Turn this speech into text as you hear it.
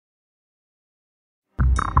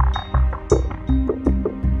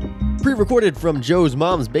Pre-recorded from Joe's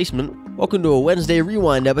mom's basement, welcome to a Wednesday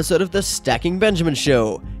Rewind episode of the Stacking Benjamin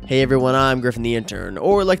Show. Hey everyone, I'm Griffin the Intern,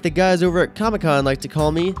 or like the guys over at Comic-Con like to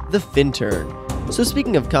call me, the Fintern. So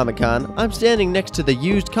speaking of Comic-Con, I'm standing next to the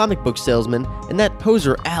used comic book salesman, and that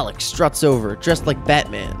poser Alex struts over, dressed like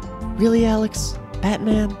Batman. Really, Alex?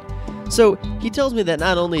 Batman? So, he tells me that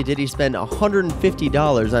not only did he spend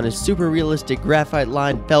 $150 on his super realistic graphite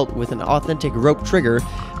lined belt with an authentic rope trigger,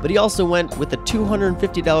 but he also went with a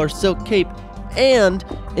 $250 silk cape, and,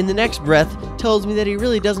 in the next breath, tells me that he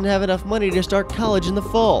really doesn't have enough money to start college in the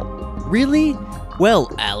fall. Really?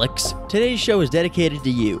 Well, Alex, today's show is dedicated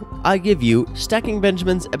to you. I give you Stacking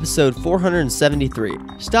Benjamins episode 473,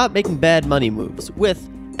 Stop Making Bad Money Moves, with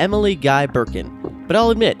Emily Guy Birken. But I'll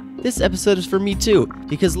admit, this episode is for me too,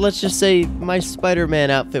 because let's just say my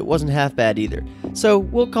Spider-Man outfit wasn't half bad either. So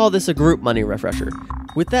we'll call this a group money refresher.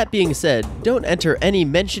 With that being said, don't enter any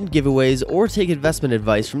mentioned giveaways or take investment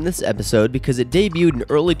advice from this episode because it debuted in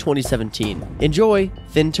early 2017. Enjoy,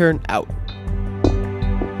 Fintern out.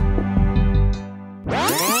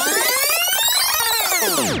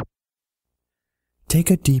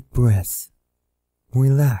 Take a deep breath.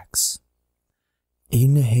 Relax.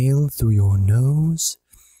 Inhale through your nose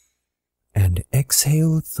and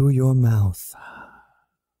exhale through your mouth.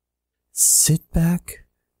 Sit back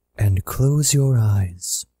and close your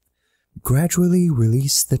eyes. Gradually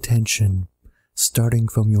release the tension, starting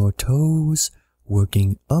from your toes,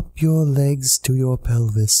 working up your legs to your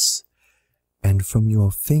pelvis, and from your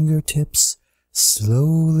fingertips,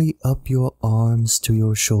 slowly up your arms to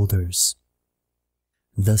your shoulders.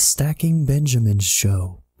 The Stacking Benjamins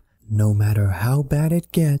Show, no matter how bad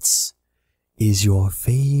it gets, is your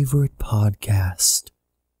favorite podcast.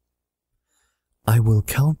 I will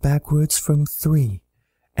count backwards from 3,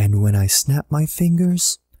 and when I snap my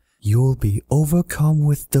fingers, you'll be overcome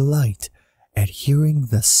with delight at hearing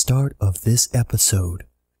the start of this episode.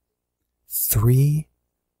 3,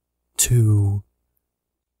 2,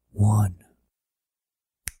 1.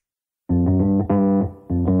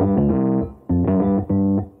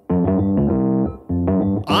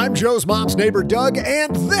 I'm Joe's mom's neighbor, Doug,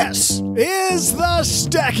 and this is the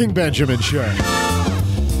Stacking Benjamin Show.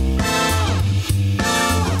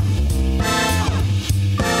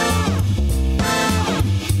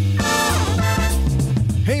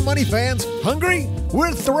 Hey, money fans, hungry?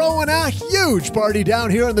 We're throwing a huge party down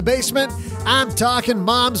here in the basement. I'm talking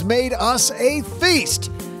Mom's made us a feast.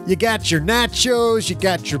 You got your nachos, you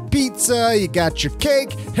got your pizza, you got your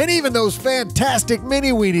cake, and even those fantastic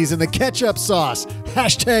mini weenies in the ketchup sauce.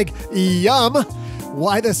 Hashtag yum.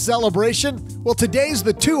 Why the celebration? Well, today's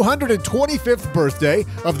the 225th birthday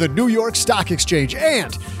of the New York Stock Exchange,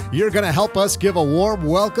 and you're going to help us give a warm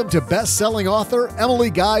welcome to best-selling author Emily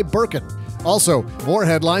Guy Birken. Also, more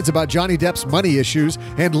headlines about Johnny Depp's money issues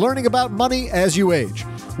and learning about money as you age.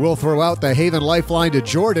 We'll throw out the Haven Lifeline to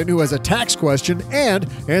Jordan, who has a tax question, and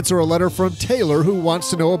answer a letter from Taylor, who wants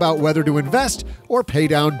to know about whether to invest or pay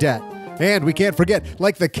down debt. And we can't forget,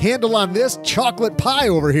 like the candle on this chocolate pie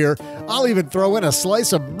over here, I'll even throw in a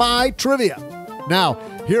slice of my trivia. Now,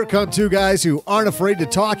 here come two guys who aren't afraid to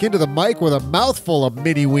talk into the mic with a mouthful of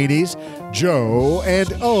mini weenies, Joe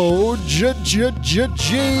and O-G-G-G.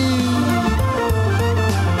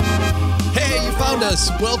 Hey, you found us.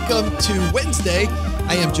 Welcome to Wednesday.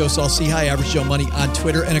 I am Joe Salcihi, Average Joe Money on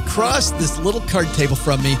Twitter, and across this little card table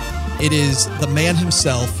from me, it is the man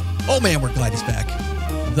himself. Oh man, we're glad he's back.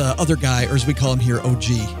 The other guy, or as we call him here,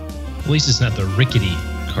 OG. At least it's not the rickety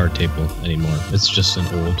card table anymore. It's just an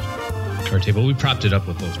old card table. We propped it up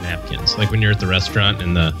with those napkins. Like when you're at the restaurant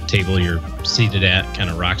and the table you're seated at kind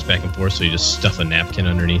of rocks back and forth, so you just stuff a napkin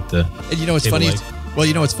underneath the And you know what's funny? Well,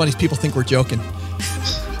 you know what's funny is people think we're joking.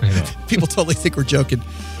 I know. People totally think we're joking.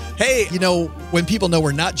 Hey, you know, when people know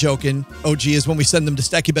we're not joking, OG, is when we send them to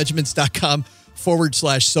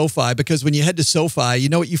stackingbenjamins.com/SoFi, because when you head to SoFi, you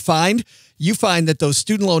know what you find? You find that those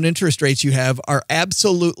student loan interest rates you have are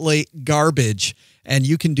absolutely garbage, and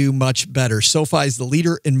you can do much better. SoFi is the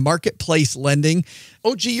leader in marketplace lending.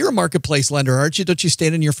 OG, you're a marketplace lender, aren't you? Don't you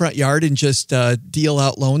stand in your front yard and just deal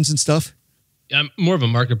out loans and stuff? I'm more of a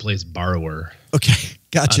marketplace borrower. Okay,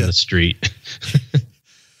 gotcha. On the street.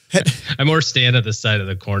 I more stand at the side of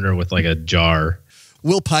the corner with like a jar.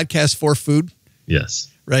 Will podcast for food? Yes.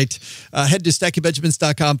 Right. Head to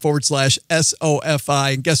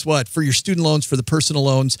stackingbenjamins.com/SOFI. And guess what? For your student loans, for the personal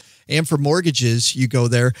loans, and for mortgages, you go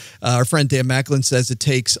there. Our friend Dan Macklin says it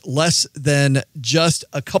takes less than just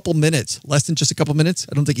a couple minutes. Less than just a couple minutes?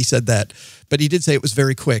 I don't think he said that. But he did say it was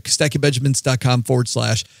very quick.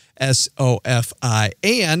 stackingbenjamins.com/SOFI.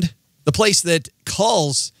 And the place that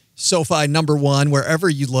calls SoFi #1, wherever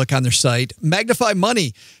you look on their site. Magnify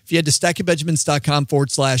Money. If you head to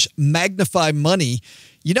stackingbenjamins.com/magnify money,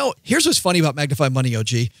 here's what's funny about Magnify Money,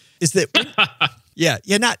 OG, is that,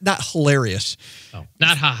 not hilarious. Oh,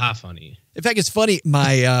 not ha-ha funny. In fact, it's funny.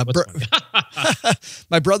 My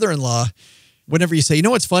my brother-in-law, whenever you say, you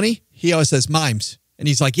know what's funny? He always says mimes. And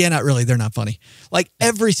he's like, yeah, not really. They're not funny. Like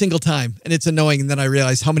every single time. And it's annoying. And then I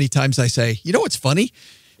realize how many times I say, you know what's funny?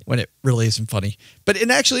 When it really isn't funny. But it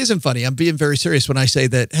actually isn't funny. I'm being very serious when I say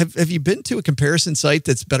that. Have you been to a comparison site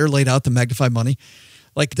that's better laid out than Magnify Money?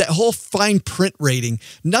 Like that whole fine print rating.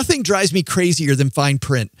 Nothing drives me crazier than fine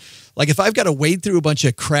print. Like if I've got to wade through a bunch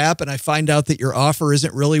of crap and I find out that your offer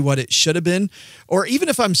isn't really what it should have been, or even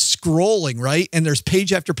if I'm scrolling, right, and there's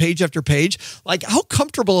page after page after page, like how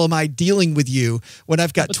comfortable am I dealing with you when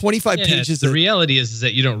I've got 25 pages? The reality is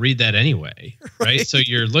that you don't read that anyway, right? So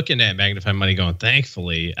you're looking at Magnify Money going,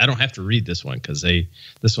 thankfully, I don't have to read this one because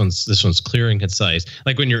this one's clear and concise.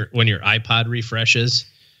 Like when your iPod refreshes,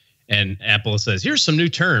 and Apple says, here's some new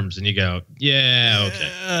terms. And you go, yeah,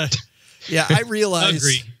 okay. Yeah, I realize.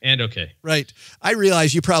 Agree and okay. Right. I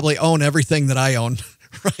realize you probably own everything that I own,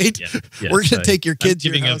 right? Yeah, we're going to take your kids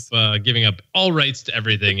giving up all rights to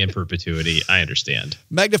everything in perpetuity. I understand.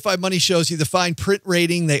 Magnify Money shows you the fine print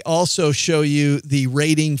rating. They also show you the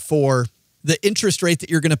rating for the interest rate that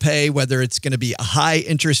you're going to pay, whether it's going to be a high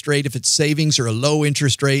interest rate, if it's savings, or a low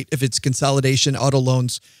interest rate, if it's consolidation, auto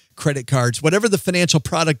loans, credit cards, whatever the financial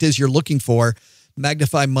product is you're looking for,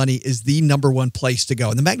 Magnify Money is the #1 place to go.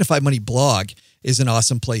 And the Magnify Money blog is an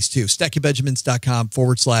awesome place too.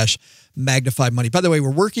 stackingbenjamins.com/Magnify Money. By the way,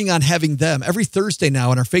 we're working on having them every Thursday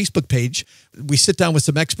now on our Facebook page. We sit down with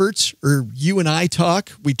some experts, or you and I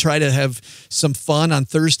talk. We try to have some fun on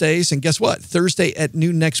Thursdays. And guess what? Thursday at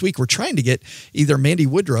noon next week, we're trying to get either Mandy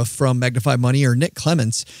Woodruff from Magnify Money or Nick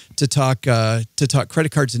Clements to talk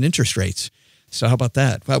credit cards and interest rates. So how about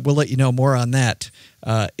that? Well, we'll let you know more on that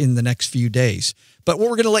in the next few days. But what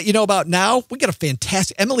we're going to let you know about now, we got a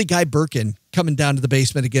fantastic Emily Guy Birken coming down to the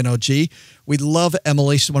basement again, OG. We love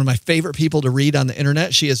Emily. She's one of my favorite people to read on the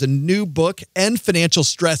internet. She has a new book, End Financial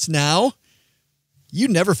Stress Now. You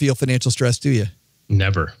never feel financial stress, do you?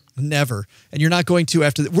 Never. Never. And you're not going to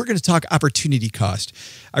after that. We're going to talk opportunity cost.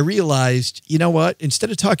 I realized, you know what?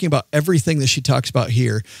 Instead of talking about everything that she talks about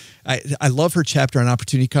here, I love her chapter on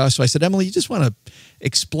opportunity cost. So I said, Emily, you just want to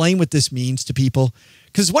explain what this means to people?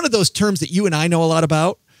 Because it's one of those terms that you and I know a lot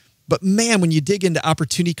about. But man, when you dig into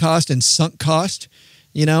opportunity cost and sunk cost,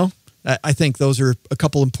 I think those are a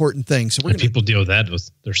couple important things. So people deal with that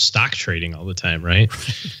with their stock trading all the time, right?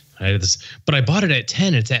 But I bought it at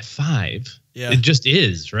 10. It's at 5. Yeah. It just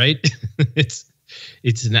is, right? It's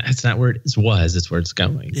not where it was. It's where it's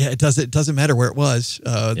going. Yeah, it doesn't matter where it was.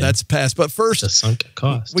 That's past. But first, the sunk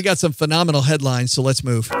cost. We got some phenomenal headlines, so let's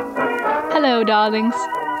move. Hello, darlings.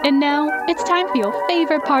 And now it's time for your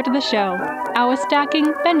favorite part of the show, our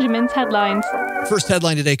Stacking Benjamins headlines. First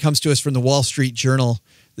headline today comes to us from the Wall Street Journal.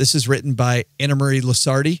 This is written by Anna Marie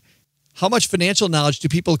Lusardi. How much financial knowledge do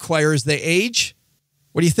people acquire as they age?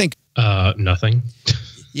 What do you think? Nothing.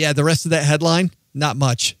 Yeah, the rest of that headline, not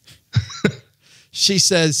much. She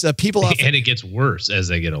says people often... And it gets worse as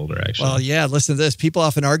they get older, actually. Well, yeah, listen to this. People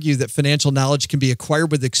often argue that financial knowledge can be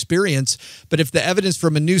acquired with experience, but if the evidence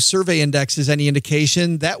from a new survey index is any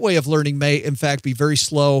indication, that way of learning may, in fact, be very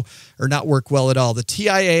slow or not work well at all. The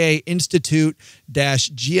TIAA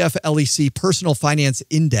Institute-GFLEC Personal Finance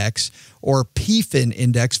Index, or PFIN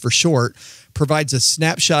Index for short, provides a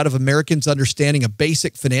snapshot of Americans' understanding of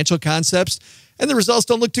basic financial concepts, and the results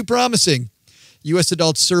don't look too promising. U.S.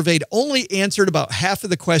 adults surveyed only answered about half of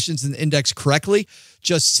the questions in the index correctly.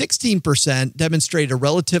 Just 16% demonstrated a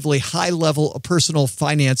relatively high level of personal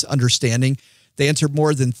finance understanding. They answered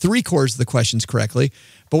more than 3/4 of the questions correctly.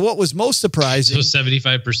 But what was most surprising... So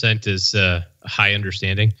 75% is high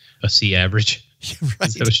understanding, a C average? Right.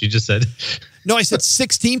 Is that what you just said? No, I said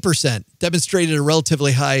 16% demonstrated a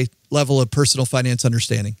relatively high level of personal finance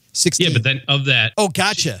understanding. 16. Yeah, but then of that... Oh,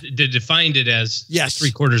 gotcha. They defined it as yes.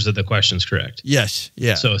 3/4 of the questions correct. Yes,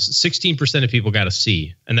 yeah. So 16% of people got a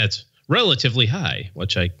C, and that's relatively high,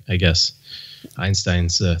 which I guess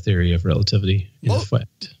Einstein's theory of relativity in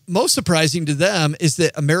effect. Most surprising to them is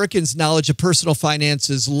that Americans' knowledge of personal finance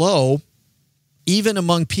is low, even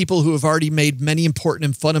among people who have already made many important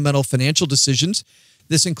and fundamental financial decisions.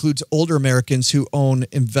 This includes older Americans who own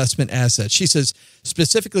investment assets. She says,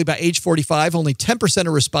 specifically by age 45, only 10%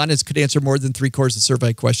 of respondents could answer more than 3/4 of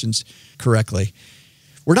survey questions correctly.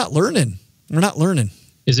 We're not learning. We're not learning.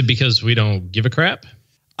 Is it because we don't give a crap?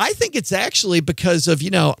 I think it's actually because of,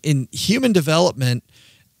 in human development,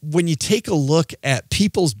 when you take a look at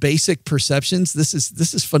people's basic perceptions, this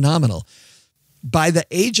is phenomenal. By the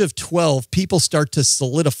age of 12, people start to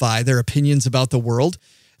solidify their opinions about the world.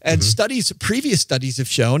 And previous studies have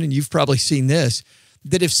shown, and you've probably seen this,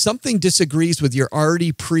 that if something disagrees with your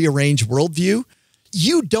already prearranged worldview,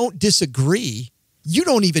 you don't disagree. You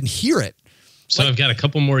don't even hear it. So I've got a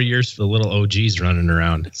couple more years for the little OGs running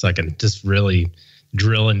around, so I can just really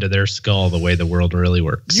drill into their skull the way the world really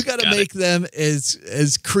works. You got to make them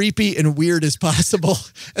as creepy and weird as possible,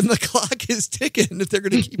 and the clock is ticking if they're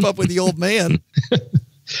going to keep up with the old man.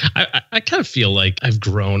 I kind of feel like I've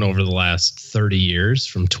grown over the last 30 years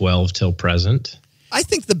from 12 till present. I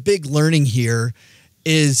think the big learning here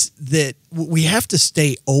is that we have to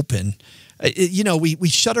stay open. We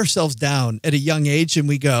shut ourselves down at a young age and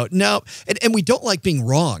we go, no, and we don't like being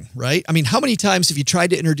wrong, right? I mean, how many times have you tried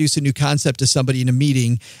to introduce a new concept to somebody in a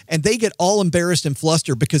meeting and they get all embarrassed and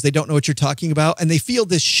flustered because they don't know what you're talking about and they feel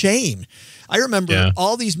this shame? I remember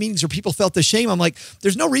all these meetings where people felt the shame. I'm like,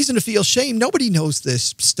 there's no reason to feel shame. Nobody knows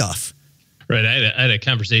this stuff. Right. I had a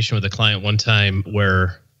conversation with a client one time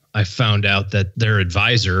where I found out that their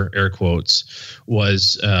advisor, air quotes,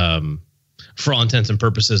 was for all intents and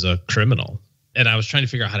purposes, a criminal. And I was trying to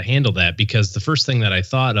figure out how to handle that because the first thing that I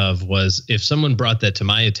thought of was if someone brought that to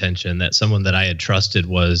my attention, that someone that I had trusted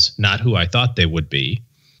was not who I thought they would be,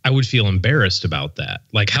 I would feel embarrassed about that.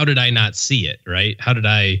 Like, how did I not see it? Right. How did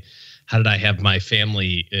I have my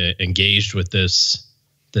family engaged with this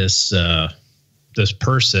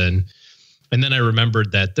person? And then I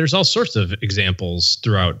remembered that there's all sorts of examples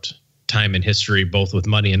throughout time and history, both with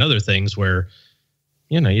money and other things where,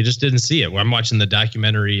 you just didn't see it. I'm watching the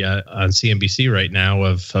documentary on CNBC right now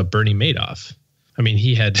of Bernie Madoff. I mean,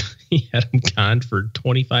 he had him conned for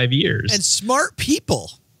 25 years. And smart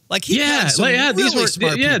people. Like he had some these were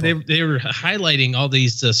smart people. They were highlighting all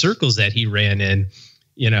these circles that he ran in,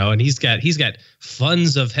 and he's got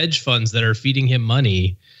funds of hedge funds that are feeding him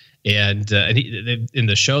money. And in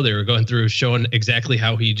the show, they were going through showing exactly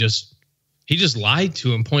how he just lied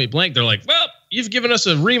to him point blank. They're like, well, you've given us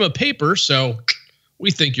a ream of paper, so we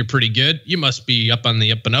think you're pretty good. You must be up on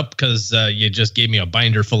the up and up because you just gave me a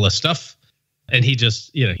binder full of stuff. And he just,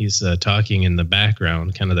 he's talking in the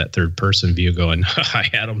background, kind of that third person view going, I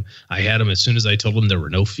had him as soon as I told him there were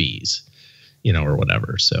no fees, or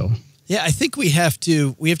whatever. So, yeah, I think we have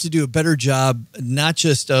to do a better job, not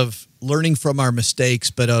just of learning from our mistakes,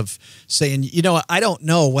 but of saying, I don't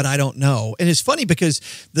know what I don't know. And it's funny because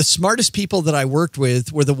the smartest people that I worked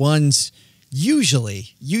with were the ones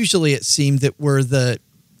usually it seemed that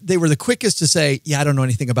they were the quickest to say, yeah, I don't know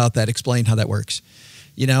anything about that. Explain how that works,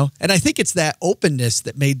 And I think it's that openness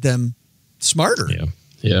that made them smarter. Yeah.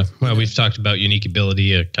 Yeah. Well, we've talked about unique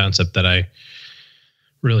ability, a concept that I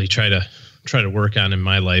really try to work on in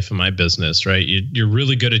my life and my business, right? You're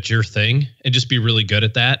really good at your thing and just be really good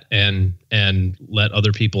at that and let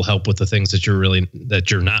other people help with the things that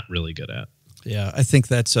you're not really good at. Yeah, I think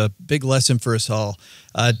that's a big lesson for us all.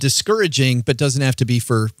 Discouraging, but doesn't have to be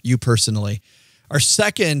for you personally. Our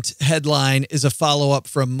second headline is a follow-up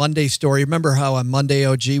from Monday's story. Remember how on Monday,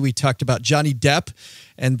 OG, we talked about Johnny Depp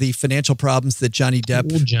and the financial problems that Johnny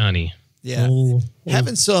Depp... Oh, Johnny. Yeah. According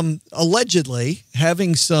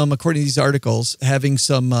to these articles, having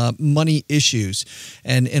some money issues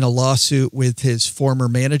and in a lawsuit with his former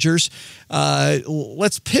managers.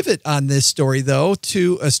 Let's pivot on this story, though,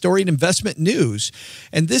 to a story in Investment News.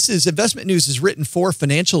 And Investment News is written for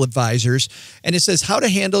financial advisors. And it says how to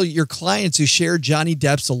handle your clients who share Johnny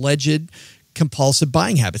Depp's alleged compulsive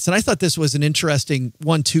buying habits. And I thought this was an interesting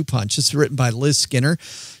 1-2 punch. This is written by Liz Skinner.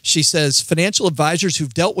 She says, financial advisors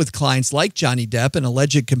who've dealt with clients like Johnny Depp, an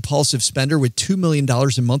alleged compulsive spender with $2 million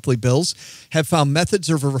in monthly bills, have found methods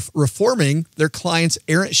of reforming their clients'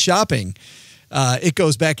 errant shopping. It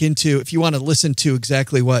goes back into, if you want to listen to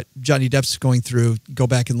exactly what Johnny Depp's going through, go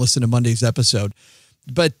back and listen to Monday's episode.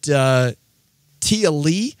 But Tia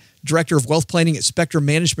Lee, Director of Wealth Planning at Spectrum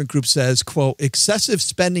Management Group, says, quote, excessive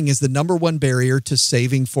spending is the #1 barrier to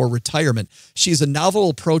saving for retirement. She has a novel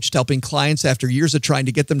approach to helping clients after years of trying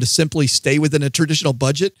to get them to simply stay within a traditional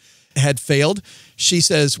budget had failed. She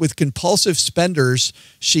says with compulsive spenders,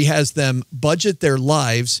 she has them budget their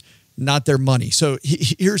lives, not their money. So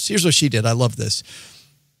here's what she did. I love this.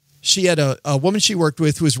 She had a woman she worked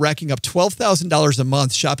with who was racking up $12,000 a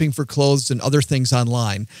month shopping for clothes and other things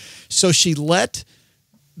online. So she let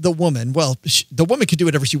the woman, the woman could do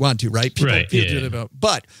whatever she wanted to, right? People do it,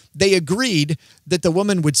 but they agreed that the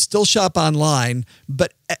woman would still shop online,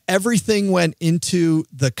 but everything went into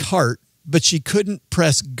the cart, but she couldn't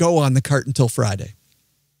press go on the cart until Friday.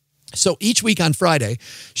 So each week on Friday,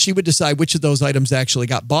 she would decide which of those items actually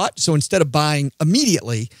got bought. So instead of buying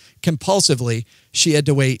immediately, compulsively, she had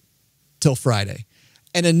to wait till Friday.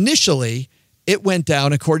 And initially, it went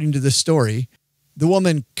down, according to the story, the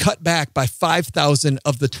woman cut back by $5,000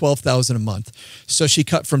 of the $12,000 a month. So she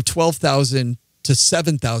cut from $12,000 to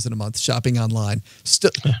 $7,000 a month shopping online.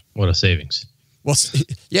 Still, what a savings. Well,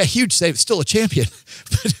 yeah, huge save. Still a champion.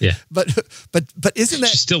 But isn't that...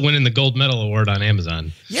 She's still winning the gold medal award on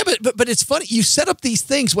Amazon. Yeah, but it's funny. You set up these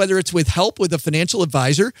things, whether it's with help with a financial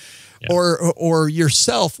advisor or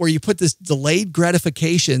yourself, where you put this delayed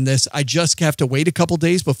gratification, this I just have to wait a couple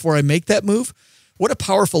days before I make that move. What a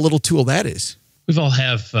powerful little tool that is. We've all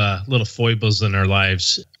have little foibles in our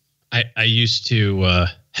lives. I used to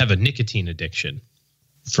have a nicotine addiction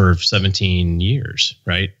for 17 years,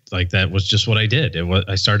 right? Like that was just what I did.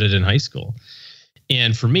 I started in high school.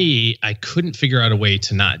 And for me, I couldn't figure out a way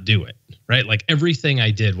to not do it, right? Like everything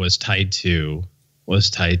I did was tied to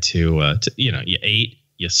you ate,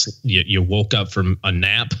 you woke up from a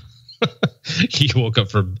nap. You woke up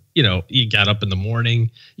from, you got up in the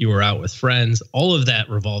morning, you were out with friends, all of that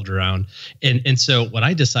revolved around. And so what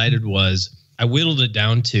I decided was I whittled it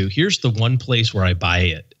down to, here's the one place where I buy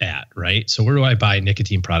it at, right? So where do I buy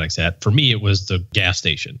nicotine products at? For me, it was the gas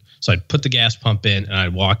station. So I'd put the gas pump in and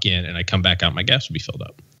I'd walk in and I'd come back out, my gas would be filled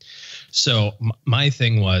up. So my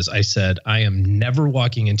thing was, I said, I am never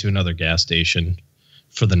walking into another gas station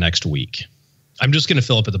for the next week. I'm just going to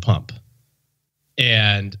fill up at the pump.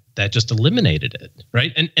 And that just eliminated it,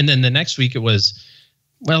 right? And then the next week it was,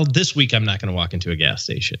 well, this week I'm not going to walk into a gas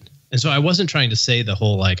station. And so I wasn't trying to say the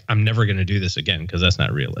whole, like, I'm never going to do this again, because that's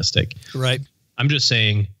not realistic. Right. I'm just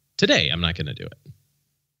saying today I'm not going to do it.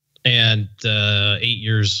 And 8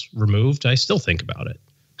 years removed, I still think about it.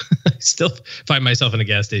 I still find myself in a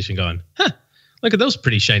gas station going, look at those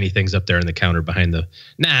pretty shiny things up there in the counter behind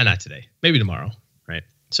not today, maybe tomorrow, right?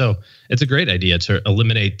 So it's a great idea to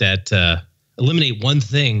eliminate that, eliminate one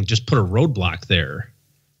thing, just put a roadblock there,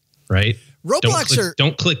 right? Roadblocks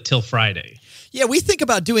don't click till Friday. Yeah, we think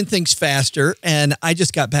about doing things faster, and I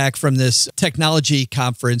just got back from this technology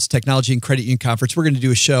conference, Technology and Credit Union Conference. We're going to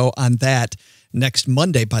do a show on that next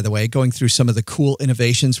Monday, by the way, going through some of the cool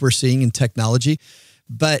innovations we're seeing in technology.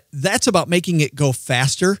 But that's about making it go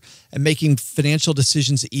faster and making financial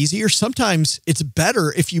decisions easier. Sometimes it's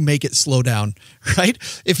better if you make it slow down, right?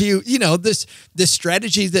 If this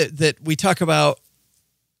strategy that we talk about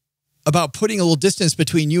putting a little distance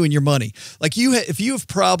between you and your money. Like if you have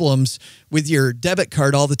problems with your debit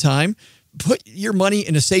card all the time, put your money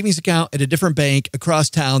in a savings account at a different bank across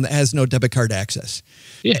town that has no debit card access.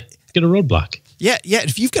 Yeah, get a roadblock. Yeah.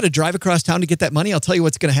 If you've got to drive across town to get that money, I'll tell you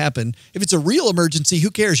what's going to happen. If it's a real emergency, who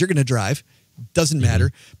cares? You're going to drive. Doesn't matter.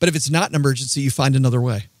 But if it's not an emergency, you find another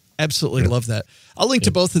way. Absolutely love that. I'll link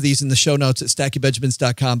to both of these in the show notes at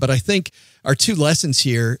stackingbenjamins.com. But I think our two lessons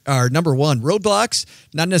here are, number one, roadblocks,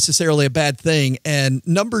 not necessarily a bad thing. And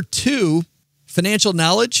number two, financial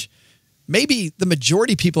knowledge. Maybe the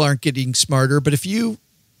majority of people aren't getting smarter, but if you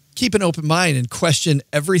keep an open mind and question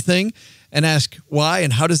everything and ask why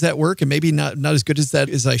and how does that work, and maybe not as good as that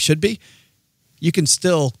as I should be, you can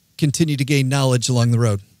still continue to gain knowledge along the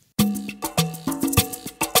road.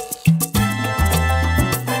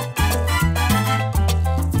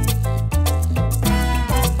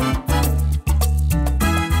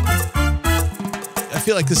 I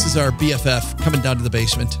feel like this is our BFF coming down to the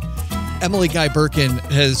basement. Emily Guy Birken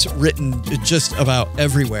has written just about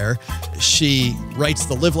everywhere. She writes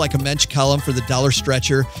the Live Like a Mensch column for the Dollar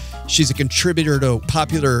Stretcher. She's a contributor to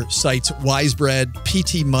popular sites Wisebread,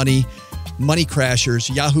 PT Money, Money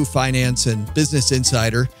Crashers, Yahoo Finance, and Business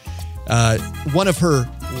Insider. One of her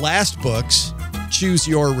last books, Choose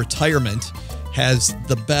Your Retirement, has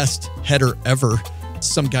the best header ever.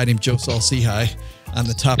 Some guy named Joe Saul-Sehy on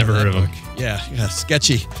the top Never of that heard of book. him. Yeah,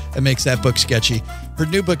 sketchy. It makes that book sketchy. Her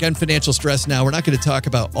new book, End Financial Stress Now. We're not going to talk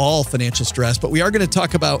about all financial stress, but we are going to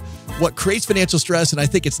talk about what creates financial stress, and I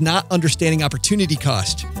think it's not understanding opportunity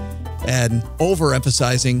cost and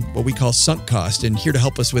overemphasizing what we call sunk cost. And here to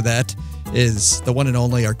help us with that is the one and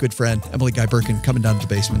only, our good friend, Emily Guy Birken, coming down to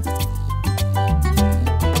the basement.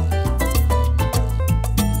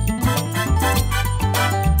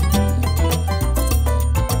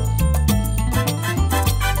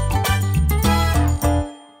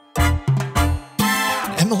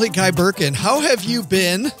 Emily Guy Birken, how have you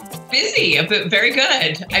been? Busy, but very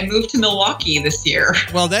good. I moved to Milwaukee this year.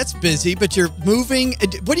 Well, that's busy, but you're moving.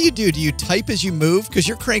 What do? Do you type as you move? Because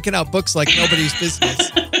you're cranking out books like nobody's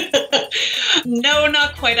business. No,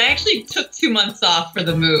 not quite. I actually took 2 months off for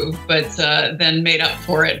the move, but then made up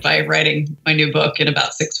for it by writing my new book in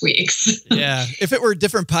about 6 weeks. Yeah. If it were a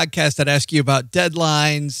different podcast, I'd ask you about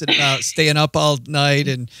deadlines and about staying up all night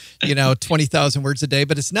and, 20,000 words a day,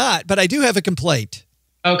 but it's not. But I do have a complaint.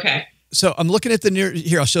 Okay. So I'm looking at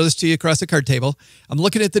here, I'll show this to you across the card table. I'm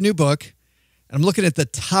looking at the new book and I'm looking at the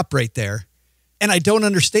top right there and I don't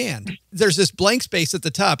understand. There's this blank space at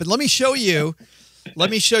the top. And let me show you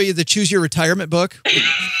the Choose Your Retirement book,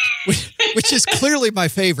 which is clearly my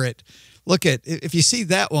favorite. Look if you see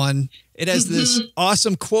that one, it has this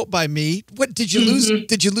awesome quote by me. What did you lose?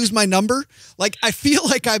 Did you lose my number? Like, I feel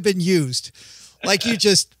like I've been used. Like you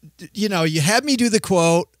just, you had me do the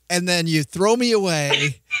quote and then you throw me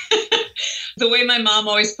away. The way my mom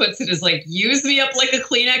always puts it is like, use me up like a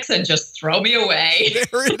Kleenex and just throw me away.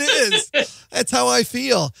 There it is. That's how I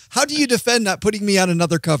feel. How do you defend not putting me on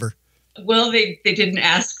another cover? Well, they didn't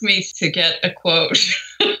ask me to get a quote.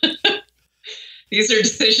 These are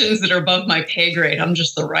decisions that are above my pay grade. I'm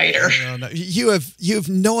just the writer. No. You have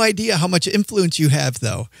no idea how much influence you have,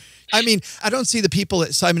 though. I mean, I don't see the people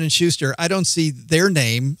at Simon & Schuster. I don't see their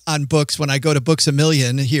name on books when I go to Books A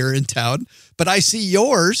Million here in town, but I see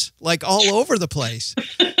yours like all over the place.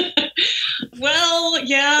 Well,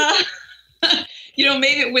 yeah.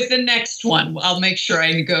 Maybe with the next one, I'll make sure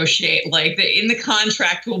I negotiate. Like in the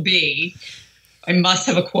contract will be, I must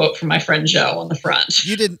have a quote from my friend Joe on the front.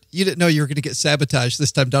 You didn't know you were going to get sabotaged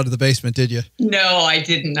this time down to the basement, did you? No, I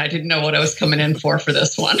didn't. I didn't know what I was coming in for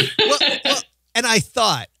this one. Well, and I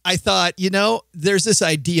thought, there's this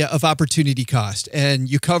idea of opportunity cost, and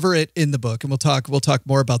you cover it in the book, and we'll talk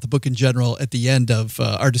more about the book in general at the end of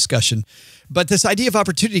our discussion. But this idea of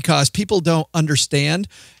opportunity cost, people don't understand.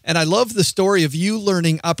 And I love the story of you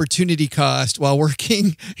learning opportunity cost while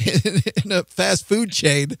working in a fast food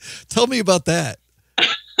chain. Tell me about that.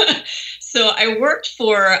 So I worked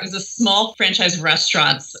it was a small franchise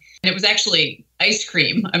restaurant, and it was actually ice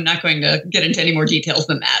cream. I'm not going to get into any more details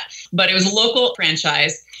than that, but it was a local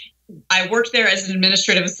franchise. I worked there as an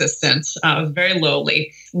administrative assistant. I was very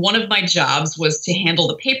lowly. One of my jobs was to handle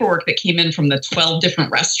the paperwork that came in from the 12 different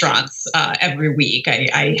restaurants every week.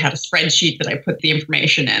 I had a spreadsheet that I put the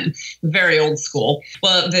information in, very old school.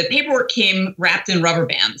 Well, the paperwork came wrapped in rubber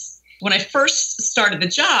bands. When I first started the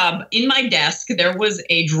job, in my desk, there was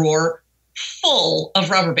a drawer full of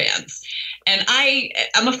rubber bands. And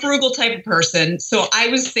I'm a frugal type of person, so I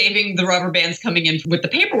was saving the rubber bands coming in with the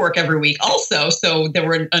paperwork every week also. So there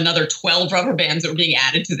were another 12 rubber bands that were being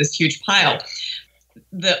added to this huge pile.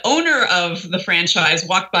 The owner of the franchise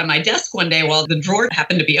walked by my desk one day while the drawer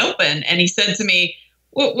happened to be open, and he said to me,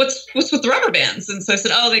 what's with the rubber bands? And so I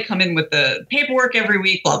said, they come in with the paperwork every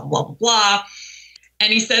week, blah, blah, blah, blah.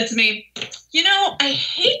 And he said to me, I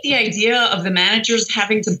hate the idea of the managers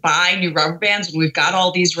having to buy new rubber bands when we've got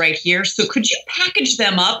all these right here. So could you package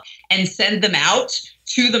them up and send them out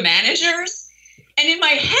to the managers? And in my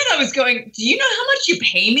head, I was going, do you know how much you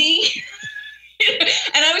pay me?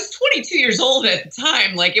 And I was 22 years old at the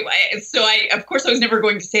time. Of course, I was never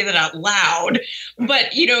going to say that out loud. But,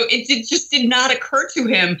 it just did not occur to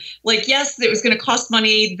him. Like, yes, it was going to cost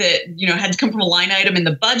money that, had to come from a line item in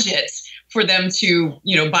the budget for them to,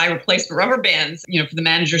 buy replacement rubber bands, for the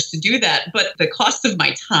managers to do that. But the cost of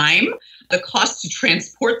my time, the cost to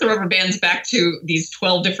transport the rubber bands back to these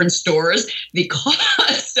 12 different stores, the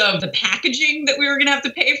cost of the packaging that we were going to have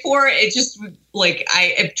to pay for, it just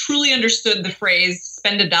I truly understood the phrase,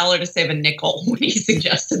 spend $1 to save a nickel, when he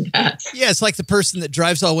suggested that. Yeah, it's like the person that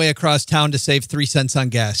drives all the way across town to save 3 cents on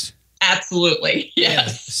gas. Absolutely. Yes. Yeah,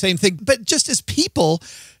 same thing. But just as people,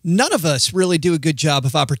 none of us really do a good job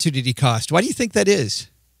of opportunity cost. Why do you think that is?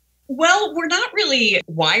 Well, we're not really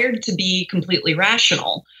wired to be completely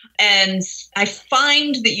rational. And I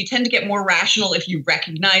find that you tend to get more rational if you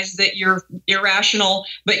recognize that you're irrational,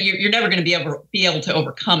 but you're never going to be able to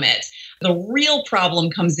overcome it. The real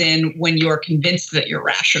problem comes in when you're convinced that you're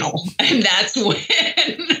rational. And that's when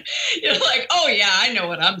you're like, oh, yeah, I know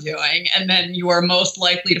what I'm doing. And then you are most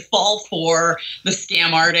likely to fall for the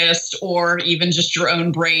scam artist or even just your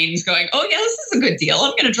own brains going, oh, yeah, this is a good deal.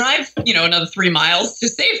 I'm going to drive, another 3 miles to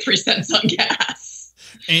save 3 cents on gas.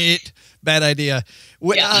 Bad idea.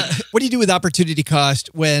 What do you do with opportunity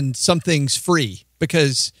cost when something's free?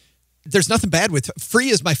 Because there's nothing bad with free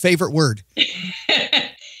is my favorite word.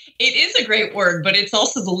 It is a great word, but it's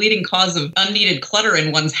also the leading cause of unneeded clutter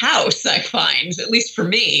in one's house, I find, at least for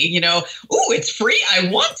me. It's free. I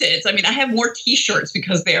want it. I mean, I have more T-shirts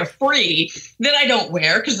because they are free that I don't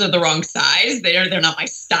wear because they're the wrong size. They're not my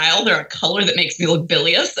style. They're a color that makes me look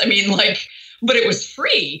bilious. I mean, but it was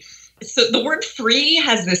free. So the word free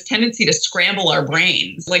has this tendency to scramble our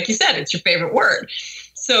brains. Like you said, it's your favorite word.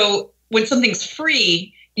 So when something's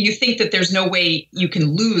free, you think that there's no way you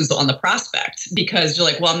can lose on the prospect because you're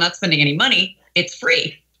like, well, I'm not spending any money. It's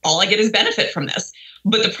free. All I get is benefit from this.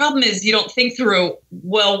 But the problem is you don't think through,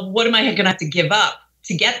 well, what am I going to have to give up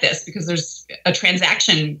to get this? Because there's a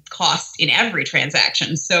transaction cost in every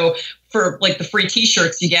transaction. So for like the free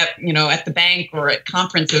t-shirts you get, at the bank or at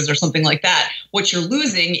conferences or something like that, what you're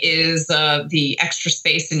losing is the extra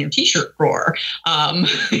space in your t-shirt drawer,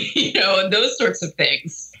 those sorts of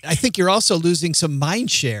things. I think you're also losing some mind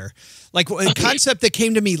share. Like a concept that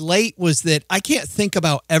came to me late was that I can't think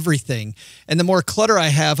about everything. And the more clutter I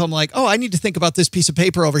have, I'm like, oh, I need to think about this piece of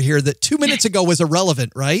paper over here that 2 minutes ago was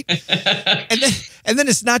irrelevant, right? and then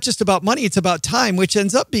it's not just about money, it's about time, which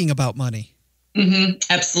ends up being about money. Mm-hmm,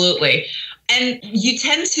 absolutely. And you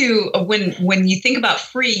tend to, when you think about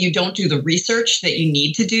free, you don't do the research that you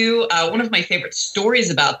need to do. One of my favorite stories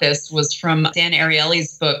about this was from Dan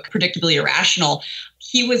Ariely's book, Predictably Irrational.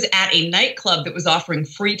 He was at a nightclub that was offering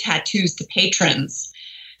free tattoos to patrons.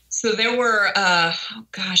 So there were, I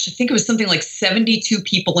think it was something like 72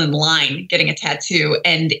 people in line getting a tattoo,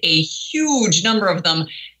 and a huge number of them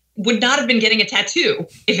would not have been getting a tattoo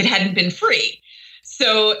if it hadn't been free.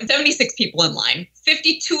 So 76 people in line,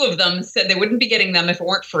 52 of them said they wouldn't be getting them if it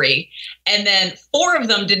weren't free. And then 4 of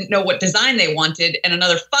them didn't know what design they wanted, and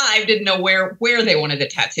another 5 didn't know where they wanted a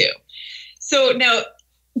tattoo. So now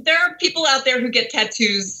there are people out there who get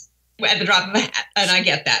tattoos at the drop of a hat, and I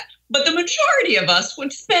get that. But the majority of us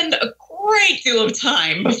would spend a great deal of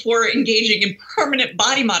time before engaging in permanent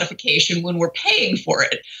body modification when we're paying for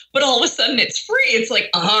it. But all of a sudden it's free. It's like,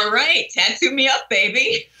 all right, tattoo me up,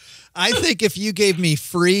 baby. I think if you gave me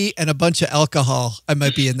free and a bunch of alcohol, I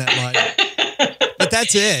might be in that line. But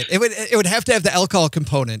that's it. It would have to have the alcohol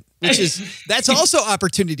component, that's also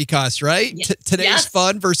opportunity cost, right? Yes. Today's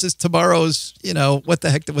fun versus tomorrow's, what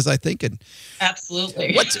the heck was I thinking?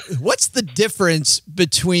 Absolutely. What's the difference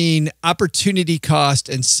between opportunity cost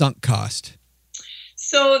and sunk cost?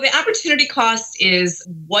 So the opportunity cost is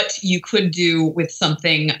what you could do with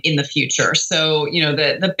something in the future. So,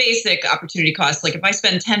 the basic opportunity cost, like if I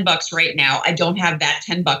spend $10 right now, I don't have that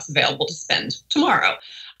 $10 available to spend tomorrow.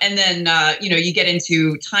 And then, you get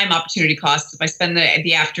into time opportunity costs. If I spend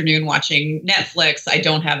the afternoon watching Netflix, I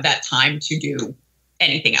don't have that time to do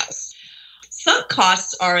anything else. Sunk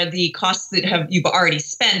costs are the costs that you've already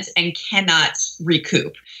spent and cannot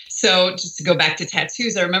recoup. So just to go back to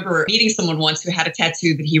tattoos, I remember meeting someone once who had a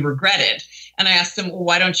tattoo that he regretted. And I asked him, well,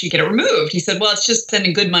 why don't you get it removed? He said, well, it's just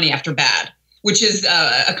sending good money after bad, which is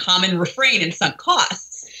a common refrain in sunk costs.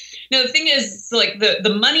 Now, the thing is, like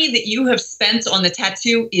the money that you have spent on the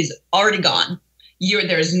tattoo is already gone.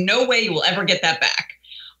 There's no way you will ever get that back.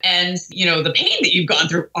 And, the pain that you've gone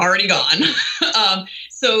through, already gone.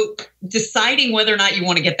 So deciding whether or not you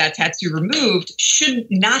want to get that tattoo removed should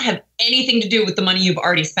not have anything to do with the money you've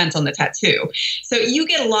already spent on the tattoo. So you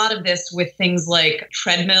get a lot of this with things like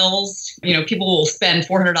treadmills. People will spend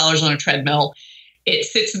 $400 on a treadmill. It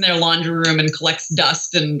sits in their laundry room and collects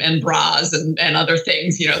dust and bras and other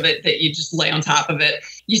things, that you just lay on top of it.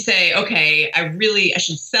 You say, okay, I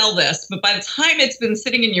should sell this. But by the time it's been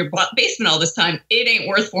sitting in your basement all this time, it ain't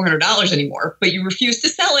worth $400 anymore. But you refuse to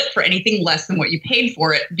sell it for anything less than what you paid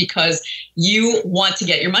for it because you want to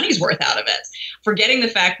get your money's worth out of it. Forgetting the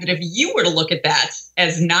fact that if you were to look at that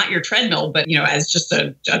as not your treadmill, but, as just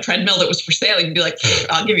a treadmill that was for sale, you'd be like,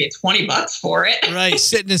 I'll give you $20 for it. Right.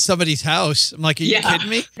 Sitting in somebody's house. I'm like, are you kidding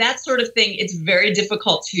me? That sort of thing. It's very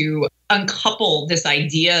difficult to uncouple this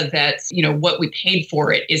idea that, what we paid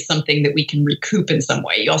for it is something that we can recoup in some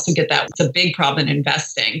way. You also get that. It's a big problem in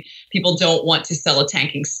investing. People don't want to sell a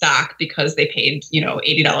tanking stock because they paid,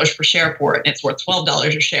 $80 per share for it and it's worth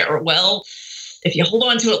 $12 a share. Well, if you hold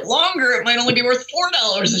on to it longer, it might only be worth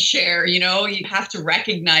 $4 a share. You have to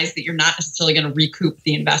recognize that you're not necessarily going to recoup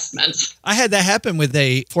the investment. I had that happen with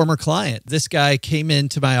a former client. This guy came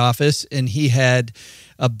into my office and he had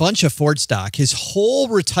a bunch of Ford stock. His whole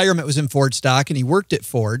retirement was in Ford stock and he worked at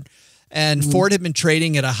Ford. And Ford had been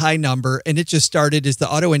trading at a high number, and it just started as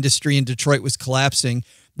the auto industry in Detroit was collapsing,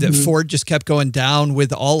 that Ford just kept going down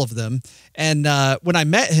with all of them. And when I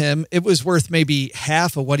met him, it was worth maybe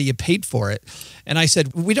half of what he had paid for it. And I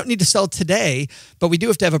said, we don't need to sell today, but we do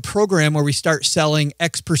have to have a program where we start selling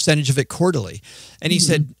X percentage of it quarterly. And he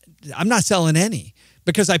said, I'm not selling any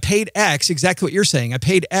because I paid X, exactly what you're saying. I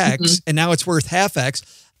paid X and now it's worth half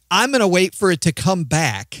X. I'm going to wait for it to come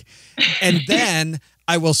back and then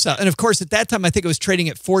I will sell. And of course, at that time, I think it was trading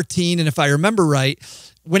at 14. And if I remember right,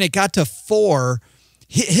 when it got to 4,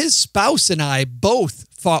 his spouse and I both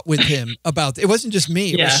fought with him about it. Wasn't just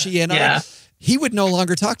me, it was she and I. He would no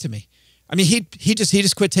longer talk to me. I mean, he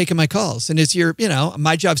just quit taking my calls. And it's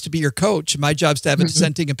my job's to be your coach. My job's to have a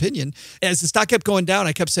dissenting opinion. As the stock kept going down,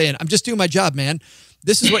 I kept saying, I'm just doing my job, man.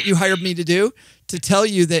 This is what you hired me to do, to tell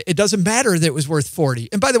you that it doesn't matter that it was worth 40.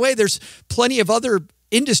 And by the way, there's plenty of other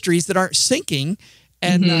industries that aren't sinking.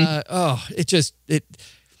 And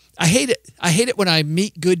I hate it. I hate it when I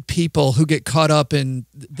meet good people who get caught up in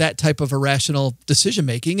that type of irrational decision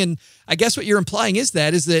making. And I guess what you're implying is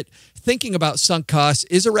that thinking about sunk costs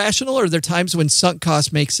is irrational, or are there times when sunk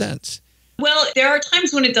costs make sense? Well, there are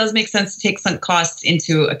times when it does make sense to take sunk costs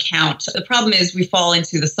into account. The problem is we fall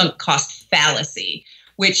into the sunk cost fallacy,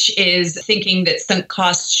 which is thinking that sunk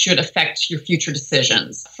costs should affect your future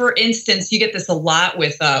decisions. For instance, you get this a lot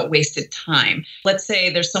with wasted time. Let's say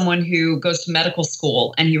there's someone who goes to medical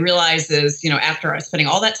school and he realizes, after spending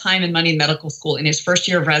all that time and money in medical school in his first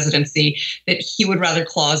year of residency, that he would rather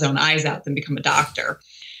claw his own eyes out than become a doctor.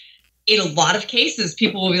 In a lot of cases,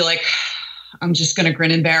 people will be like, I'm just going to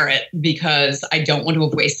grin and bear it because I don't want to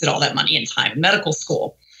have wasted all that money and time in medical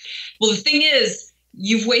school. Well, the thing is,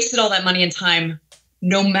 you've wasted all that money and time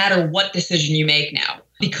no matter what decision you make now,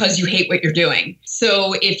 because you hate what you're doing.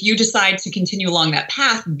 So if you decide to continue along that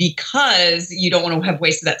path because you don't want to have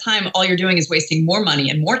wasted that time, all you're doing is wasting more money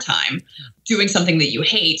and more time doing something that you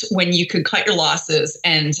hate when you could cut your losses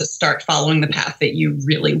and to start following the path that you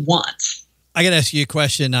really want. I got to ask you a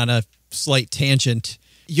question on a slight tangent.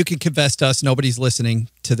 You can confess to us, nobody's listening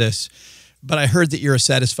to this, but I heard that you're a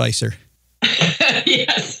satisficer.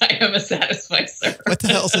 Yes, I am a satisficer. What the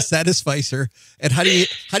hell is a satisficer? And how do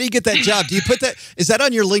you get that job? Do you put that? Is that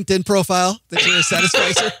on your LinkedIn profile that you're a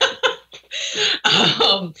satisficer?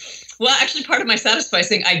 Well, actually, part of my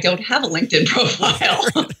satisficing, I don't have a LinkedIn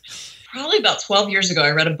profile. Probably about 12 years ago,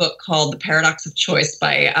 I read a book called The Paradox of Choice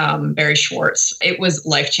by Barry Schwartz. It was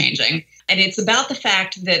life-changing. And it's about the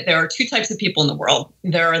fact that there are two types of people in the world.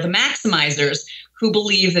 There are the maximizers who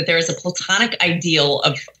believe that there is a platonic ideal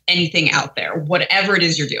of anything out there, whatever it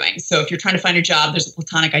is you're doing. So if you're trying to find a job, there's a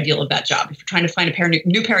platonic ideal of that job. If you're trying to find a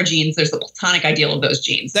new pair of jeans, there's a platonic ideal of those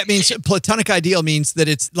jeans. That means platonic ideal means that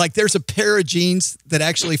it's like there's a pair of jeans that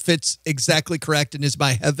actually fits exactly correct and is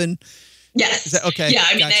my heaven. Yes. Is that, okay. Yeah.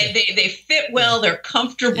 I mean, gotcha. they fit well. They're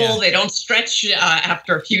comfortable. Yeah. They don't stretch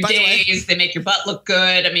after a few days. They make your butt look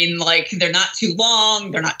good. I mean, like they're not too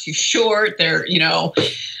long. They're not too short. They're, they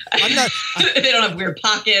don't have weird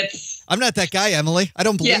pockets. I'm not that guy, Emily. I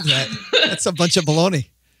don't believe that. That's a bunch of baloney.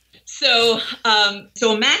 So a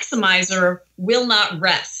maximizer will not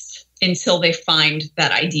rest until they find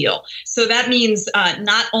that ideal. So that means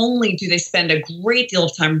not only do they spend a great deal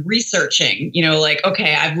of time researching,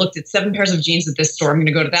 okay, I've looked at 7 pairs of jeans at this store. I'm going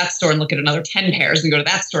to go to that store and look at another 10 pairs. And go to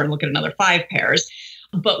that store and look at another 5 pairs.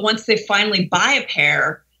 But once they finally buy a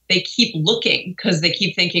pair, they keep looking because they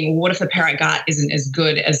keep thinking, well, what if the pair I got isn't as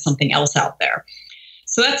good as something else out there?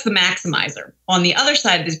 So that's the maximizer. On the other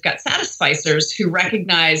side, they've got satisficers who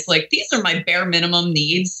recognize, these are my bare minimum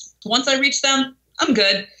needs. Once I reach them, I'm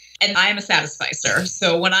good. And I'm a satisficer.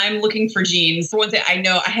 So when I'm looking for jeans, for one thing, I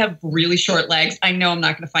know I have really short legs. I know I'm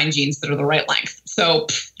not going to find jeans that are the right length. So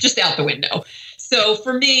just out the window. So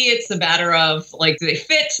for me, it's a matter of do they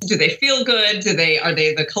fit? Do they feel good? Are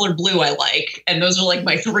they the color blue I like? And those are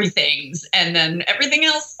my 3 things. And then everything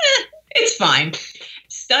else, it's fine.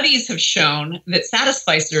 Studies have shown that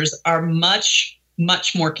satisficers are much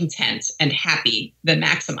more content and happy than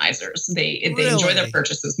maximizers. They enjoy their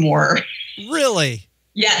purchases more. Really?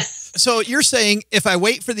 Yes. So you're saying if I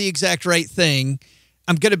wait for the exact right thing,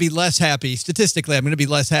 I'm going to be less happy. Statistically, I'm going to be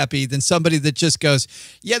less happy than somebody that just goes,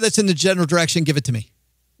 yeah, that's in the general direction. Give it to me.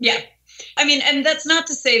 Yeah. I mean, and that's not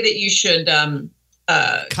to say that you should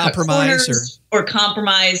compromise or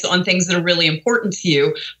compromise on things that are really important to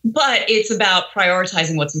you, but it's about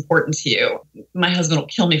prioritizing what's important to you. My husband will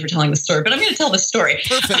kill me for telling the story, but I'm going to tell the story.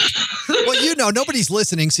 Perfect. Well, nobody's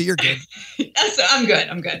listening, so you're good. So I'm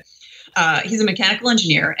good. He's a mechanical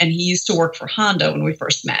engineer, and he used to work for Honda when we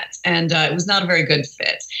first met, and it was not a very good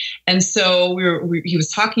fit. And so he was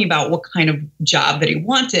talking about what kind of job that he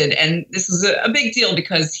wanted, and this is a big deal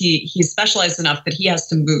because he's specialized enough that he has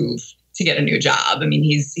to move to get a new job. I mean,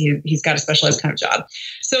 he's got a specialized kind of job.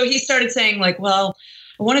 So he started saying well,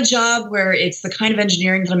 I want a job where it's the kind of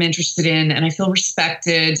engineering that I'm interested in and I feel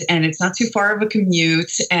respected and it's not too far of a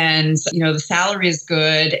commute and, the salary is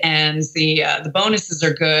good and the bonuses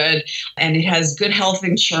are good and it has good health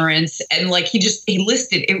insurance. And he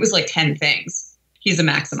listed, it was 10 things. He's a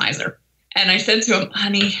maximizer. And I said to him,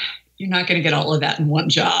 honey, you're not going to get all of that in one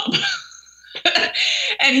job.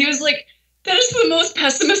 And he was like, that is the most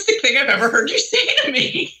pessimistic thing I've ever heard you say to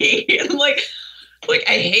me. And I'm like, Like,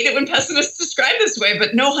 I hate it when pessimists describe this way,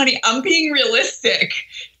 but no, honey, I'm being realistic.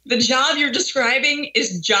 The job you're describing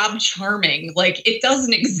is job charming. Like, it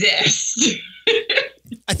doesn't exist.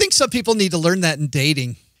 I think some people need to learn that in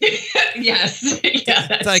dating. Yes. Yeah.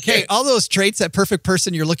 It's like, hey, all those traits, that perfect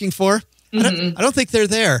person you're looking for, I don't think they're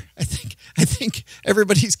there. I think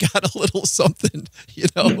everybody's got a little something, you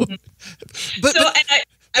know. But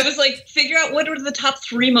I was like, figure out what are the top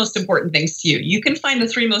 3 most important things to you. You can find the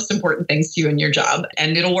 3 most important things to you in your job,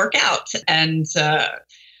 and it'll work out. And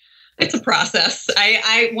it's a process.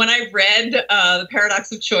 When I read The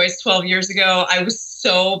Paradox of Choice 12 years ago, I was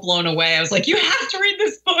so blown away. I was like, you have to read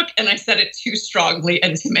this book. And I said it too strongly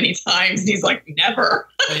and too many times. And he's like, never.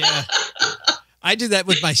 Yeah. I do that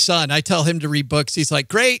with my son. I tell him to read books. He's like,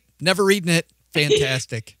 great, never reading it.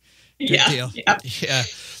 Fantastic. Good deal. Yeah.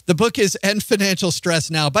 The book is End Financial Stress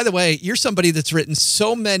Now. By the way, you're somebody that's written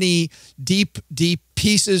so many deep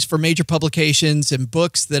pieces for major publications and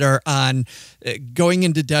books that are on going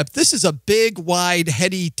into depth. This is a big, wide,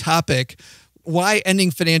 heady topic. Why ending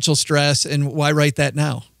financial stress, and why write that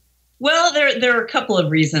now? Well, there are a couple of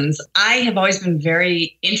reasons. I have always been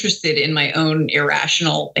very interested in my own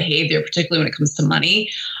irrational behavior, particularly when it comes to money.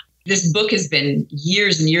 This book has been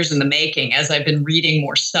years and years in the making. As I've been reading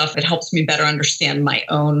more stuff, it helps me better understand my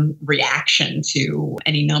own reaction to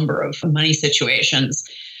any number of money situations.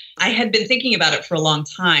 I had been thinking about it for a long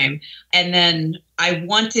time, and then I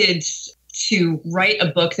wanted to write a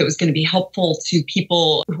book that was going to be helpful to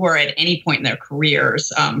people who are at any point in their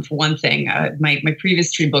careers. For one thing, my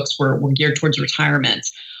previous 3 books were geared towards retirement.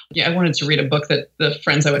 Yeah, I wanted to read a book that the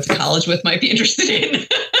friends I went to college with might be interested in.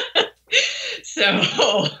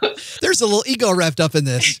 So there's a little ego wrapped up in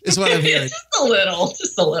this, is what I'm hearing.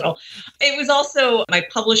 Just a little. It was also, my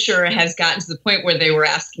publisher has gotten to the point where they were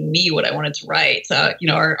asking me what I wanted to write.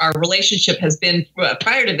 Our relationship has been,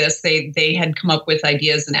 prior to this, they had come up with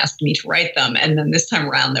ideas and asked me to write them. And then this time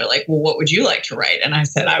around, they're like, well, what would you like to write? And I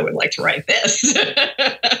said, I would like to write this. So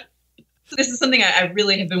this is something I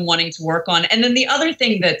really have been wanting to work on. And then the other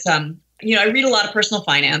thing that, I read a lot of personal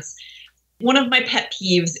finance. One of my pet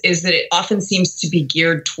peeves is that it often seems to be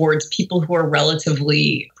geared towards people who are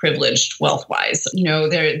relatively privileged wealth-wise.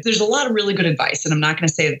 There's a lot of really good advice, and I'm not going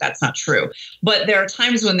to say that that's not true. But there are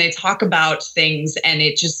times when they talk about things and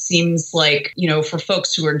it just seems like, for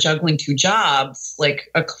folks who are juggling 2 jobs, like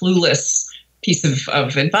a clueless piece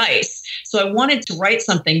of advice. So I wanted to write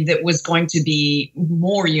something that was going to be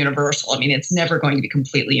more universal. I mean, it's never going to be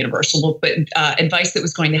completely universal, but advice that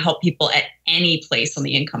was going to help people at any place on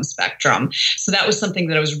the income spectrum. So that was something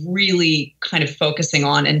that I was really kind of focusing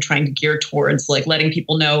on and trying to gear towards, like letting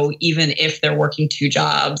people know, even if they're working 2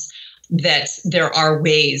 jobs, that there are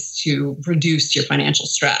ways to reduce your financial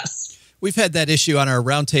stress. We've had that issue on our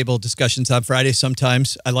roundtable discussions on Friday.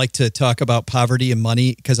 Sometimes I like to talk about poverty and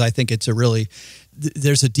money because I think it's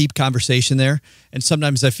there's a deep conversation there. And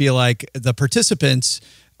sometimes I feel like the participants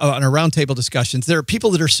on our roundtable discussions, there are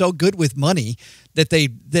people that are so good with money that they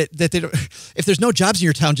don't, if there's no jobs in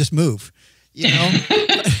your town, just move,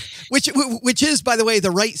 Which is, by the way,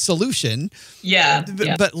 the right solution. Yeah.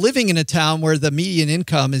 But living in a town where the median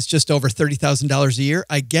income is just over $30,000 a year,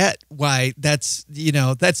 I get why it's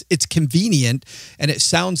convenient and it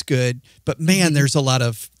sounds good. But man, there's a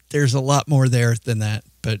lot more there than that.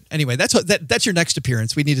 But anyway, that's your next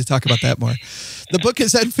appearance. We need to talk about that more. The book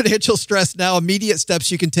is End Financial Stress Now, immediate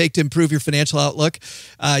steps you can take to improve your financial outlook.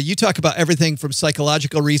 You talk about everything from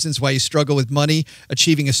psychological reasons why you struggle with money,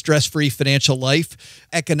 achieving a stress-free financial life,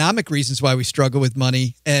 economic reasons why we struggle with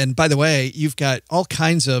money. And by the way, you've got all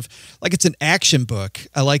kinds of, like, it's an action book.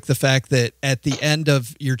 I like the fact that at the end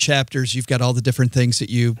of your chapters, you've got all the different things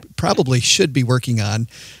that you probably should be working on.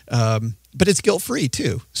 But it's guilt-free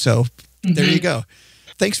too. So there you go.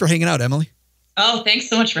 Thanks for hanging out, Emily. Oh, thanks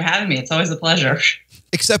so much for having me. It's always a pleasure.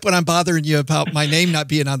 Except when I'm bothering you about my name not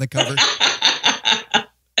being on the cover.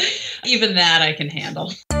 Even that I can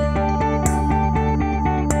handle.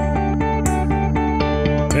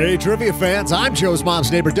 Hey, trivia fans, I'm Joe's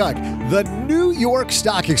mom's neighbor, Doug. The New York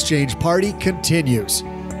Stock Exchange party continues.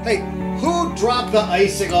 Hey, who dropped the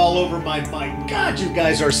icing all over my mic? God, you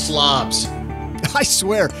guys are slobs. I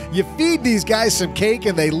swear, you feed these guys some cake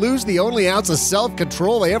and they lose the only ounce of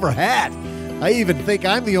self-control they ever had. I even think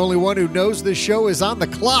I'm the only one who knows this show is on the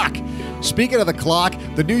clock. Speaking of the clock,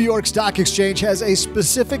 the New York Stock Exchange has a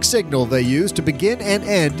specific signal they use to begin and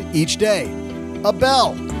end each day. A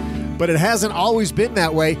bell. But it hasn't always been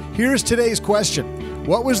that way. Here's today's question.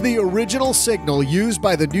 What was the original signal used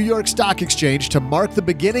by the New York Stock Exchange to mark the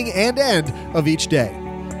beginning and end of each day?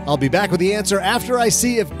 I'll be back with the answer after I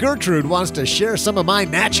see if Gertrude wants to share some of my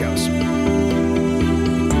nachos.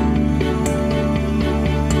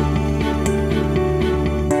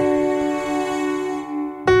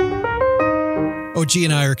 OG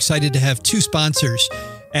and I are excited to have two sponsors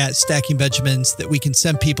at Stacking Benjamins that we can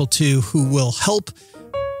send people to who will help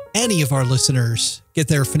any of our listeners get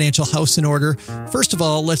their financial house in order. First of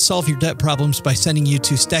all, let's solve your debt problems by sending you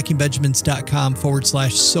to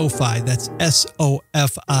stackingbenjamins.com/SoFi. That's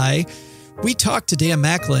SOFI. We talked to Dan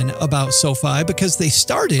Macklin about SoFi because they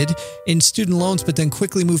started in student loans, but then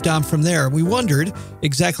quickly moved on from there. We wondered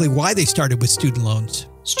exactly why they started with student loans.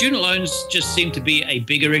 Student loans just seem to be a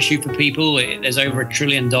bigger issue for people. There's over $1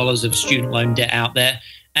 trillion of student loan debt out there.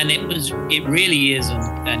 And it really is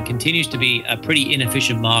and continues to be a pretty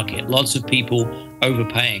inefficient market. Lots of people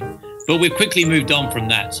overpaying. But we've quickly moved on from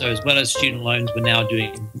that. So as well as student loans, we're now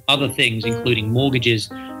doing other things, including mortgages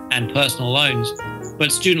and personal loans.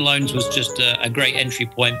 But student loans was just a great entry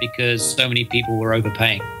point because so many people were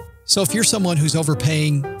overpaying. So if you're someone who's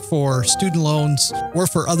overpaying for student loans or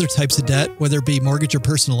for other types of debt, whether it be mortgage or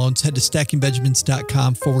personal loans, head to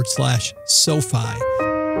stackingbenjamins.com/SoFi.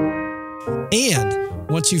 And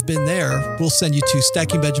once you've been there, we'll send you to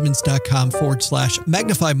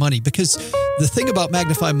stackingbenjamins.com/magnify money, because the thing about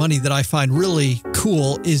Magnify Money that I find really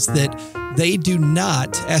cool is that they do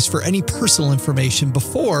not ask for any personal information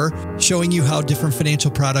before showing you how different financial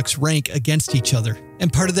products rank against each other.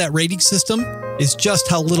 And part of that rating system is just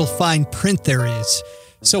how little fine print there is.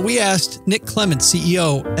 So we asked Nick Clement,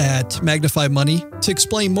 CEO at Magnify Money, to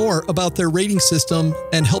explain more about their rating system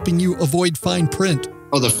and helping you avoid fine print.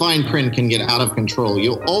 Oh, the fine print can get out of control.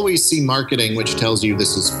 You'll always see marketing which tells you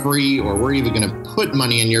this is free, or we're even going to put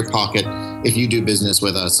money in your pocket if you do business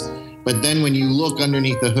with us. But then when you look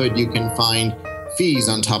underneath the hood, you can find fees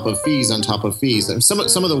on top of fees on top of fees. And some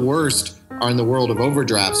of the worst are in the world of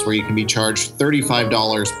overdrafts, where you can be charged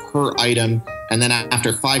 $35 per item. And then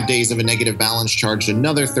after 5 days of a negative balance, charged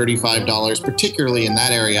another $35. Particularly in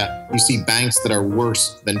that area, you see banks that are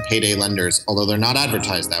worse than payday lenders, although they're not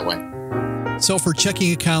advertised that way. So for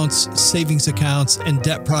checking accounts, savings accounts, and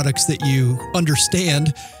debt products that you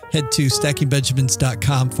understand, head to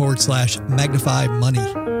stackingbenjamins.com/magnify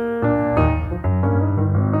money.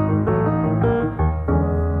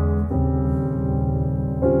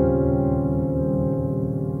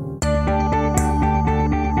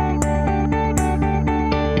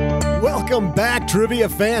 Welcome back, trivia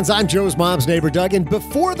fans. I'm Joe's mom's neighbor, Doug, and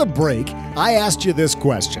before the break, I asked you this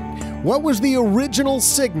question. What was the original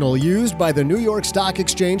signal used by the New York Stock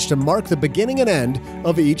Exchange to mark the beginning and end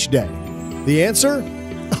of each day? The answer?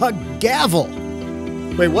 A gavel.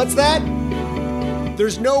 Wait, what's that?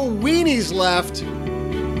 There's no weenies left.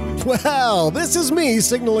 Well, this is me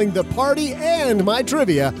signaling the party and my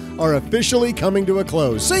trivia are officially coming to a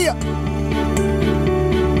close. See ya!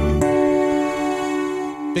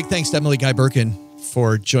 Big thanks to Emily Guy Birken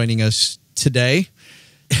for joining us today.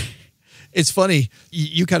 It's funny.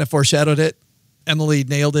 You kind of foreshadowed it. Emily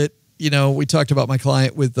nailed it. You know, we talked about my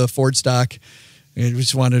client with the Ford stock, and we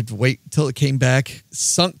just wanted to wait until it came back.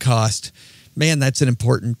 Sunk cost. Man, that's an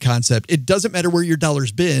important concept. It doesn't matter where your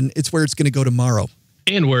dollar's been. It's where it's going to go tomorrow.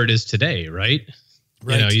 And where it is today, right?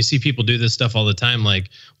 Right. You know, you see people do this stuff all the time.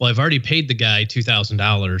 Like, well, I've already paid the guy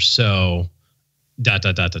 $2,000, so ...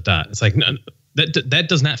 It's like, no, that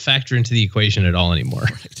does not factor into the equation at all anymore.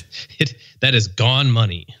 Right. That is gone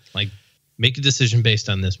money. Like, make a decision based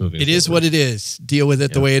on this moving It forward. Is what it is. Deal with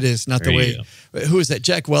it the way it is, not There the you way. Who is that?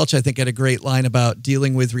 Jack Welch, I think, had a great line about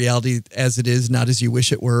dealing with reality as it is, not as you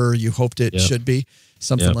wish it were or you hoped it should be.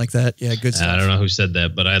 Something like that. Yeah, good stuff. I don't know who said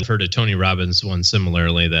that, but I've heard a Tony Robbins one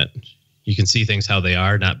similarly, that you can see things how they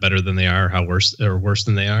are, not better than they are, how worse or worse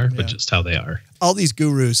than they are, but just how they are. All these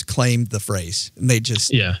gurus claimed the phrase, and they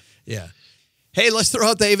just yeah. Hey, let's throw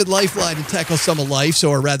out the Haven Lifeline and tackle some of life's,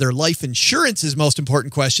 or rather life insurance's most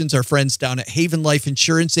important questions. Our friends down at Haven Life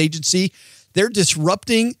Insurance Agency, they're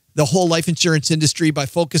disrupting the whole life insurance industry by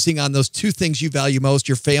focusing on those two things you value most,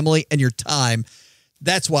 your family and your time.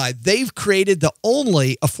 That's why they've created the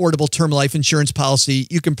only affordable term life insurance policy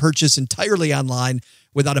you can purchase entirely online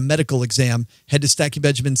without a medical exam. Head to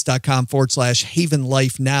stackingbenjamins.com/Haven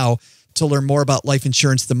Life now to learn more about life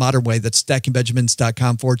insurance the modern way. That's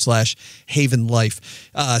stackingbenjamins.com/Haven Life.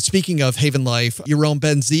 Speaking of Haven Life, Jerome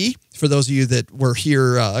Benzie, for those of you that were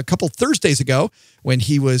here a couple Thursdays ago when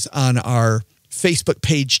he was on our Facebook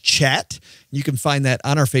page chat, you can find that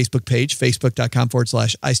on our Facebook page,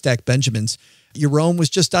 facebook.com/iStackBenjamins. Jerome was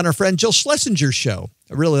just on our friend Jill Schlesinger's show.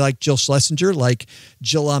 I really like Jill Schlesinger, like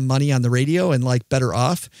Jill on Money on the radio, and like Better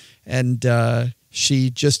Off. And she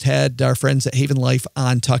just had our friends at Haven Life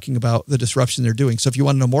on talking about the disruption they're doing. So if you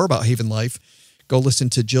want to know more about Haven Life, go listen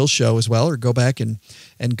to Jill's show as well, or go back and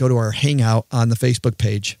go to our hangout on the Facebook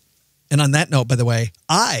page. And on that note, by the way,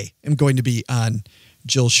 I am going to be on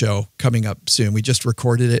Jill show coming up soon. We just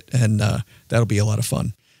recorded it, and that'll be a lot of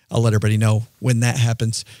fun. I'll let everybody know when that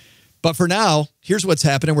happens. But for now, here's what's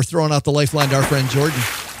happening. We're throwing out the lifeline to our friend Jordan.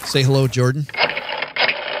 Say hello, Jordan.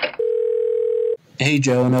 Hey,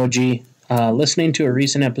 Joe and OG. Listening to a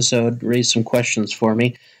recent episode raised some questions for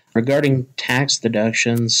me regarding tax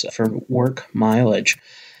deductions for work mileage.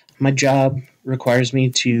 My job requires me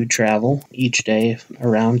to travel each day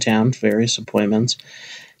around town for various appointments,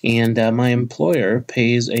 and my employer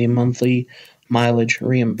pays a monthly mileage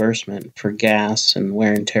reimbursement for gas and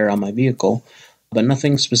wear and tear on my vehicle, but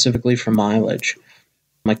nothing specifically for mileage.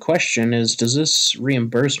 My question is, does this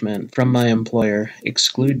reimbursement from my employer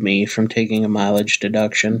exclude me from taking a mileage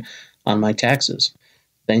deduction on my taxes?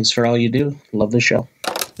 Thanks for all you do. Love the show.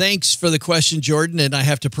 Thanks for the question, Jordan. And I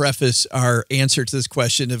have to preface our answer to this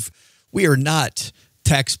question of we are not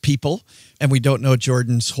tax people and we don't know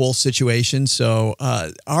Jordan's whole situation. So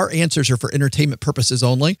our answers are for entertainment purposes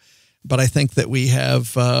only. But I think that we have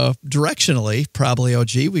directionally, probably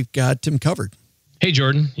OG, we've got him covered. Hey,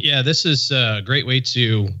 Jordan. Yeah, this is a great way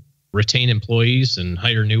to retain employees and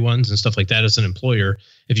hire new ones and stuff like that as an employer.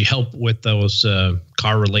 If you help with those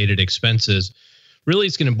car-related expenses, really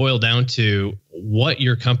it's going to boil down to what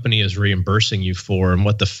your company is reimbursing you for and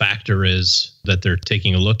what the factor is that they're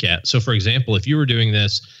taking a look at. So, for example, if you were doing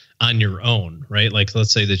this on your own, right? Like,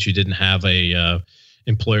 let's say that you didn't have a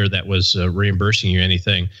employer that was reimbursing you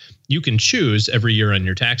anything. You can choose every year on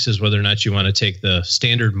your taxes whether or not you want to take the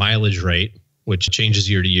standard mileage rate, which changes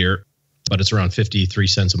year to year, but it's around 53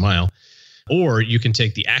 cents a mile. Or you can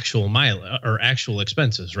take the actual mile or actual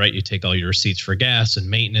expenses, right? You take all your receipts for gas and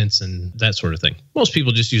maintenance and that sort of thing. Most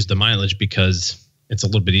people just use the mileage because it's a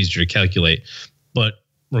little bit easier to calculate. But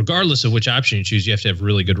regardless of which option you choose, you have to have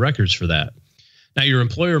really good records for that. Now, your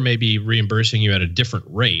employer may be reimbursing you at a different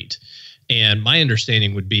rate. And my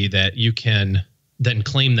understanding would be that you can then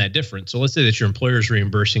claim that difference. So let's say that your employer is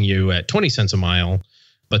reimbursing you at 20 cents a mile,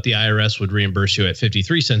 but the IRS would reimburse you at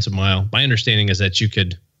 53 cents a mile. My understanding is that you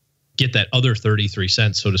could get that other 33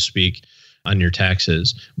 cents, so to speak, on your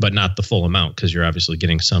taxes, but not the full amount because you're obviously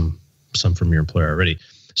getting some from your employer already.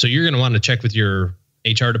 So you're going to want to check with your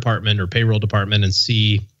HR department or payroll department and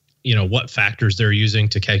see, what factors they're using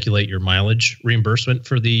to calculate your mileage reimbursement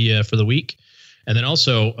for the week. And then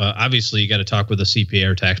also, obviously, you got to talk with a CPA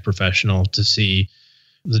or tax professional to see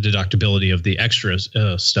the deductibility of the extra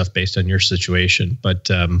stuff based on your situation. But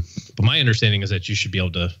my understanding is that you should be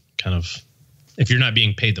able to kind of, if you're not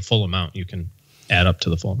being paid the full amount, you can add up to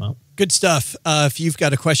the full amount. Good stuff. If you've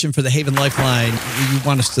got a question for the Haven Lifeline, you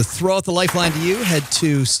want us to throw out the lifeline to you, head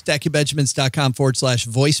to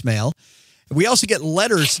stackingbenjamins.com/voicemail. We also get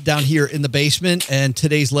letters down here in the basement, and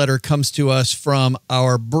today's letter comes to us from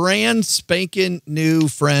our brand spanking new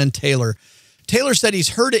friend, Taylor. Taylor said he's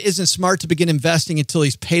heard it isn't smart to begin investing until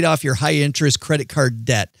he's paid off your high-interest credit card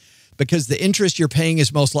debt because the interest you're paying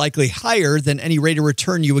is most likely higher than any rate of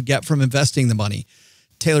return you would get from investing the money.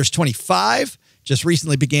 Taylor's 25, just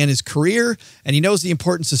recently began his career, and he knows the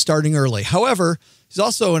importance of starting early. However, he's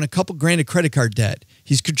also in a couple grand of credit card debt.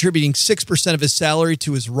 He's contributing 6% of his salary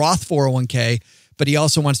to his Roth 401k, but he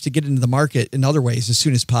also wants to get into the market in other ways as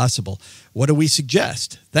soon as possible. What do we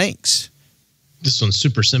suggest? Thanks. This one's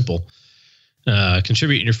super simple.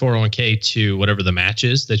 Contribute in your 401k to whatever the match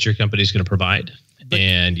is that your company is going to provide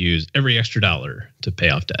and use every extra dollar to pay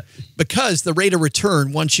off debt. Because the rate of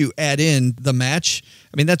return, once you add in the match,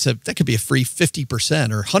 I mean, that could be a free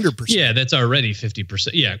 50% or 100%. Yeah, that's already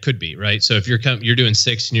 50%. Yeah, it could be, right? So if you're doing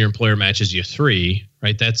 6 and your employer matches you 3,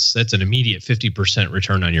 right? That's an immediate 50%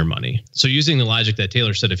 return on your money. So using the logic that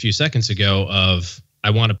Taylor said a few seconds ago of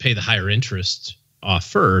I want to pay the higher interest off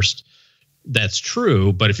first, that's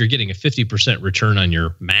true. But if you're getting a 50% return on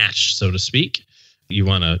your match, so to speak, you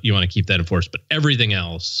want to keep that in force. But everything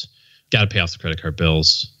else, got to pay off the credit card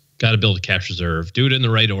bills, got to build a cash reserve, do it in the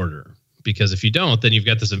right order. Because if you don't, then you've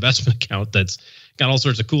got this investment account that's got all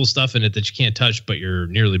sorts of cool stuff in it that you can't touch, but you're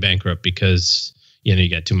nearly bankrupt because you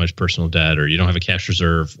got too much personal debt or you don't have a cash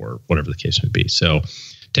reserve or whatever the case may be. So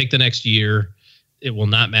take the next year. It will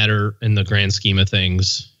not matter in the grand scheme of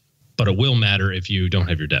things, but it will matter if you don't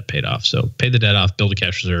have your debt paid off. So pay the debt off, build a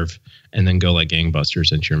cash reserve, and then go like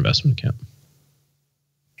gangbusters into your investment account.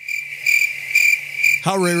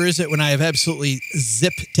 How rare is it when I have absolutely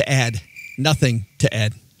zip to add, nothing to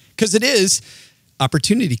add? Because it is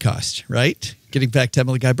opportunity cost, right? Getting back to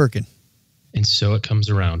Emily Guy Birken. And so it comes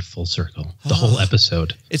around full circle. The whole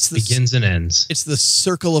episode begins and ends. It's the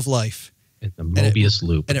circle of life. It's the Mobius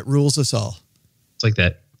loop. And it rules us all. It's like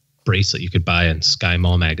that bracelet you could buy in Sky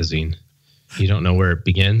Mall magazine. You don't know where it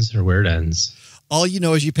begins or where it ends. All you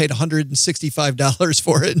know is you paid $165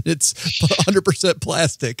 for it, and it's 100%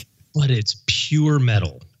 plastic. But it's pure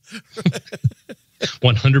metal.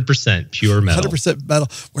 100% pure metal. 100% metal.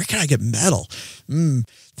 Where can I get metal?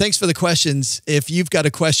 Thanks for the questions. If you've got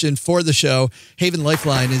a question for the show, Haven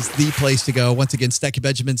Lifeline is the place to go. Once again,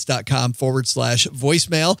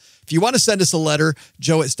 stackybenjamins.com/voicemail. If you want to send us a letter,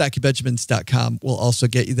 joe@stackybenjamins.com will also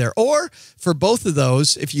get you there. Or for both of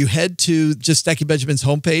those, if you head to just Stacky Benjamin's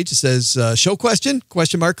homepage, it says show question, ?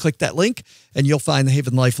 Click that link, and you'll find the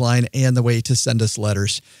Haven Lifeline and the way to send us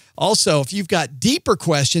letters. Also, if you've got deeper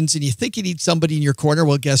questions and you think you need somebody in your corner,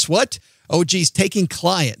 well, guess what? OG's taking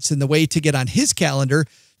clients, and the way to get on his calendar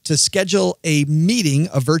to schedule a meeting,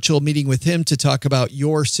 a virtual meeting with him to talk about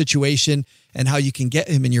your situation and how you can get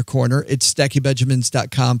him in your corner. It's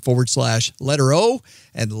stackybenjamins.com/letter O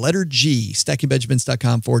and letter G,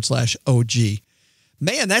 stackybenjamins.com/OG.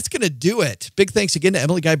 Man, that's going to do it. Big thanks again to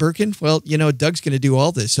Emily Guy Birken. Well, you know, Doug's going to do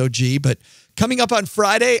all this, OG, but coming up on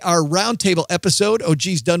Friday, our roundtable episode,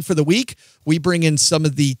 OG's done for the week. We bring in some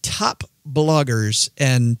of the top bloggers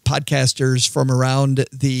and podcasters from around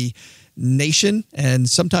the nation and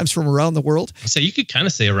sometimes from around the world. So you could kind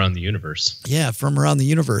of say around the universe. Yeah, from around the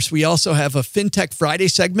universe. We also have a FinTech Friday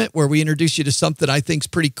segment where we introduce you to something I think is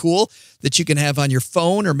pretty cool that you can have on your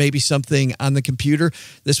phone or maybe something on the computer.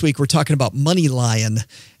 This week, we're talking about Money Lion,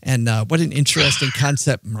 and what an interesting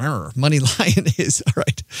concept Money Lion is. All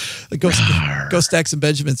right. Go stack some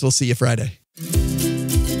Benjamins. We'll see you Friday.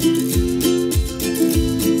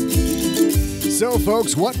 So,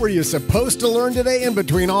 folks, what were you supposed to learn today in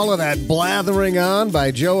between all of that blathering on by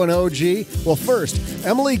Joe and OG? Well, first,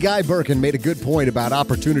 Emily Guy Birken made a good point about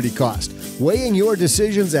opportunity cost. Weighing your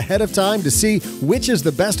decisions ahead of time to see which is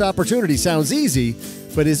the best opportunity sounds easy,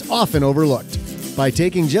 but is often overlooked. By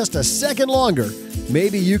taking just a second longer,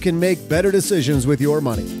 maybe you can make better decisions with your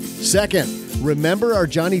money. Second, remember our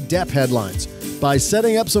Johnny Depp headlines. By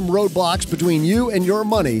setting up some roadblocks between you and your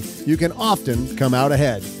money, you can often come out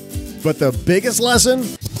ahead. But the biggest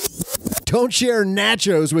lesson? Don't share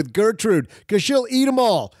nachos with Gertrude, because she'll eat them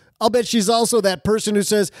all. I'll bet she's also that person who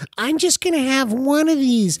says, I'm just going to have one of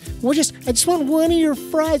these. I just want one of your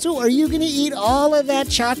fries. Oh, are you going to eat all of that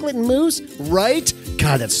chocolate and mousse? Right?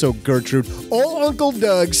 God, that's so Gertrude. Oh, Uncle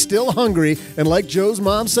Doug's still hungry, and like Joe's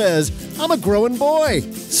mom says, I'm a growing boy.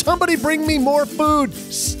 Somebody bring me more food.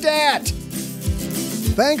 Stat!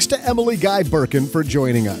 Thanks to Emily Guy Birken for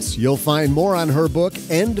joining us. You'll find more on her book,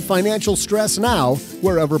 End Financial Stress Now,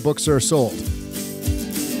 wherever books are sold.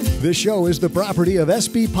 This show is the property of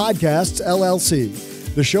SB Podcasts, LLC.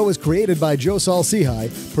 The show is created by Joe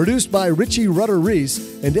Saul-Sehy, produced by Richie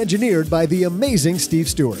Rutter-Reese, and engineered by the amazing Steve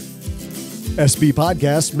Stewart. SB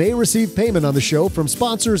Podcasts may receive payment on the show from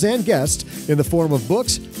sponsors and guests in the form of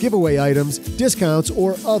books, giveaway items, discounts,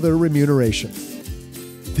 or other remuneration.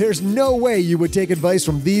 There's no way you would take advice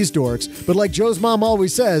from these dorks, but like Joe's mom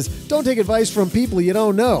always says, don't take advice from people you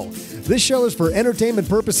don't know. This show is for entertainment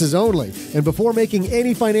purposes only, and before making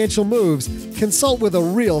any financial moves, consult with a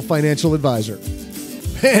real financial advisor.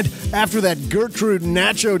 And after that Gertrude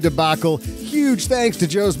Nacho debacle, huge thanks to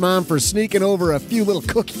Joe's mom for sneaking over a few little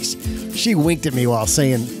cookies. She winked at me while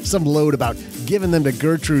saying some load about giving them to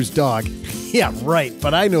Gertrude's dog. Yeah, right,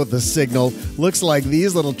 but I know the signal. Looks like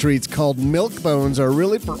these little treats called milk bones are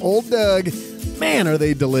really for old Doug. Man, are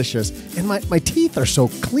they delicious. And my teeth are so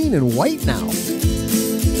clean and white now.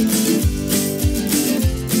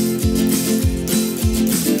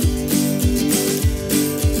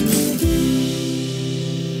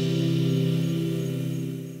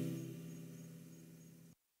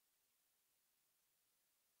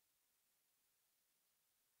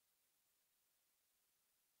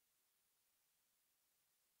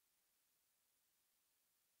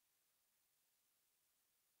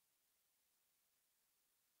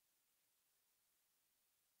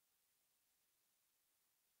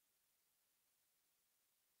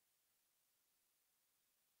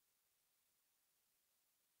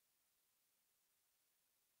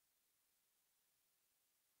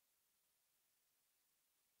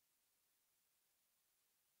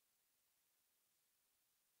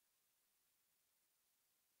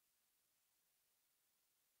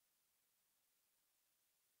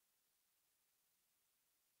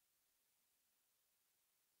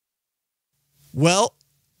 Well,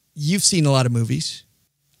 you've seen a lot of movies.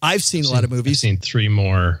 I've seen a lot of movies. I've seen 3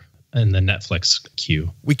 more in the Netflix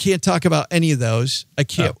queue. We can't talk about any of those. I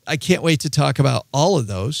can't wait to talk about all of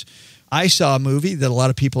those. I saw a movie that a lot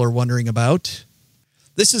of people are wondering about.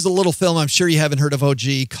 This is a little film I'm sure you haven't heard of,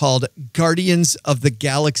 OG, called Guardians of the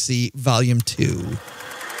Galaxy Volume 2.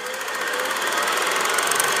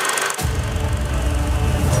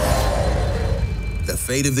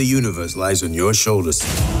 fate of the universe lies on your shoulders.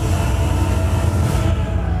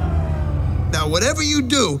 Now, whatever you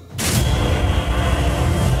do,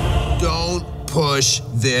 don't push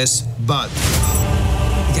this button.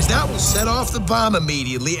 Because that will set off the bomb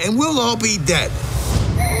immediately and we'll all be dead.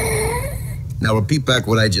 Now repeat back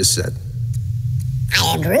what I just said.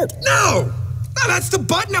 I am Groot. No! No, that's the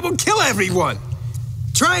button that will kill everyone.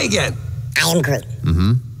 Try again. I am Groot.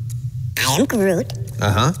 Mm-hmm. I am Groot.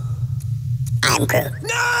 Uh-huh. I am Groot. No!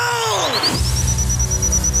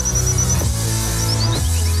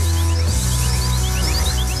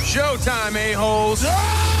 Showtime, a-holes.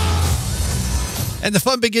 And the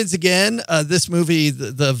fun begins again. This movie,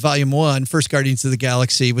 the Volume 1, First Guardians of the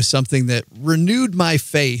Galaxy, was something that renewed my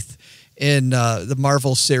faith in the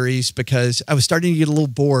Marvel series because I was starting to get a little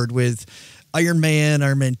bored with Iron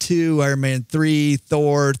Man 2, Iron Man 3,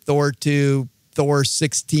 Thor 2, Thor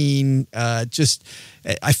 16.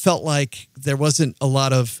 I felt like there wasn't a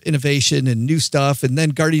lot of innovation and new stuff. And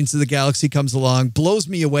then Guardians of the Galaxy comes along, blows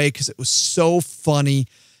me away because it was so funny.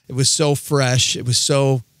 It was so fresh. It was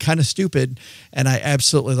so kind of stupid. And I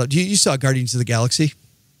absolutely loved it. You saw Guardians of the Galaxy?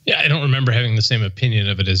 Yeah, I don't remember having the same opinion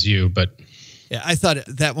of it as you, but... Yeah, I thought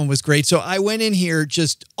that one was great. So I went in here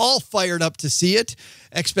just all fired up to see it.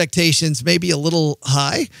 Expectations maybe a little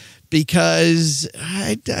high because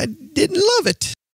I didn't love it.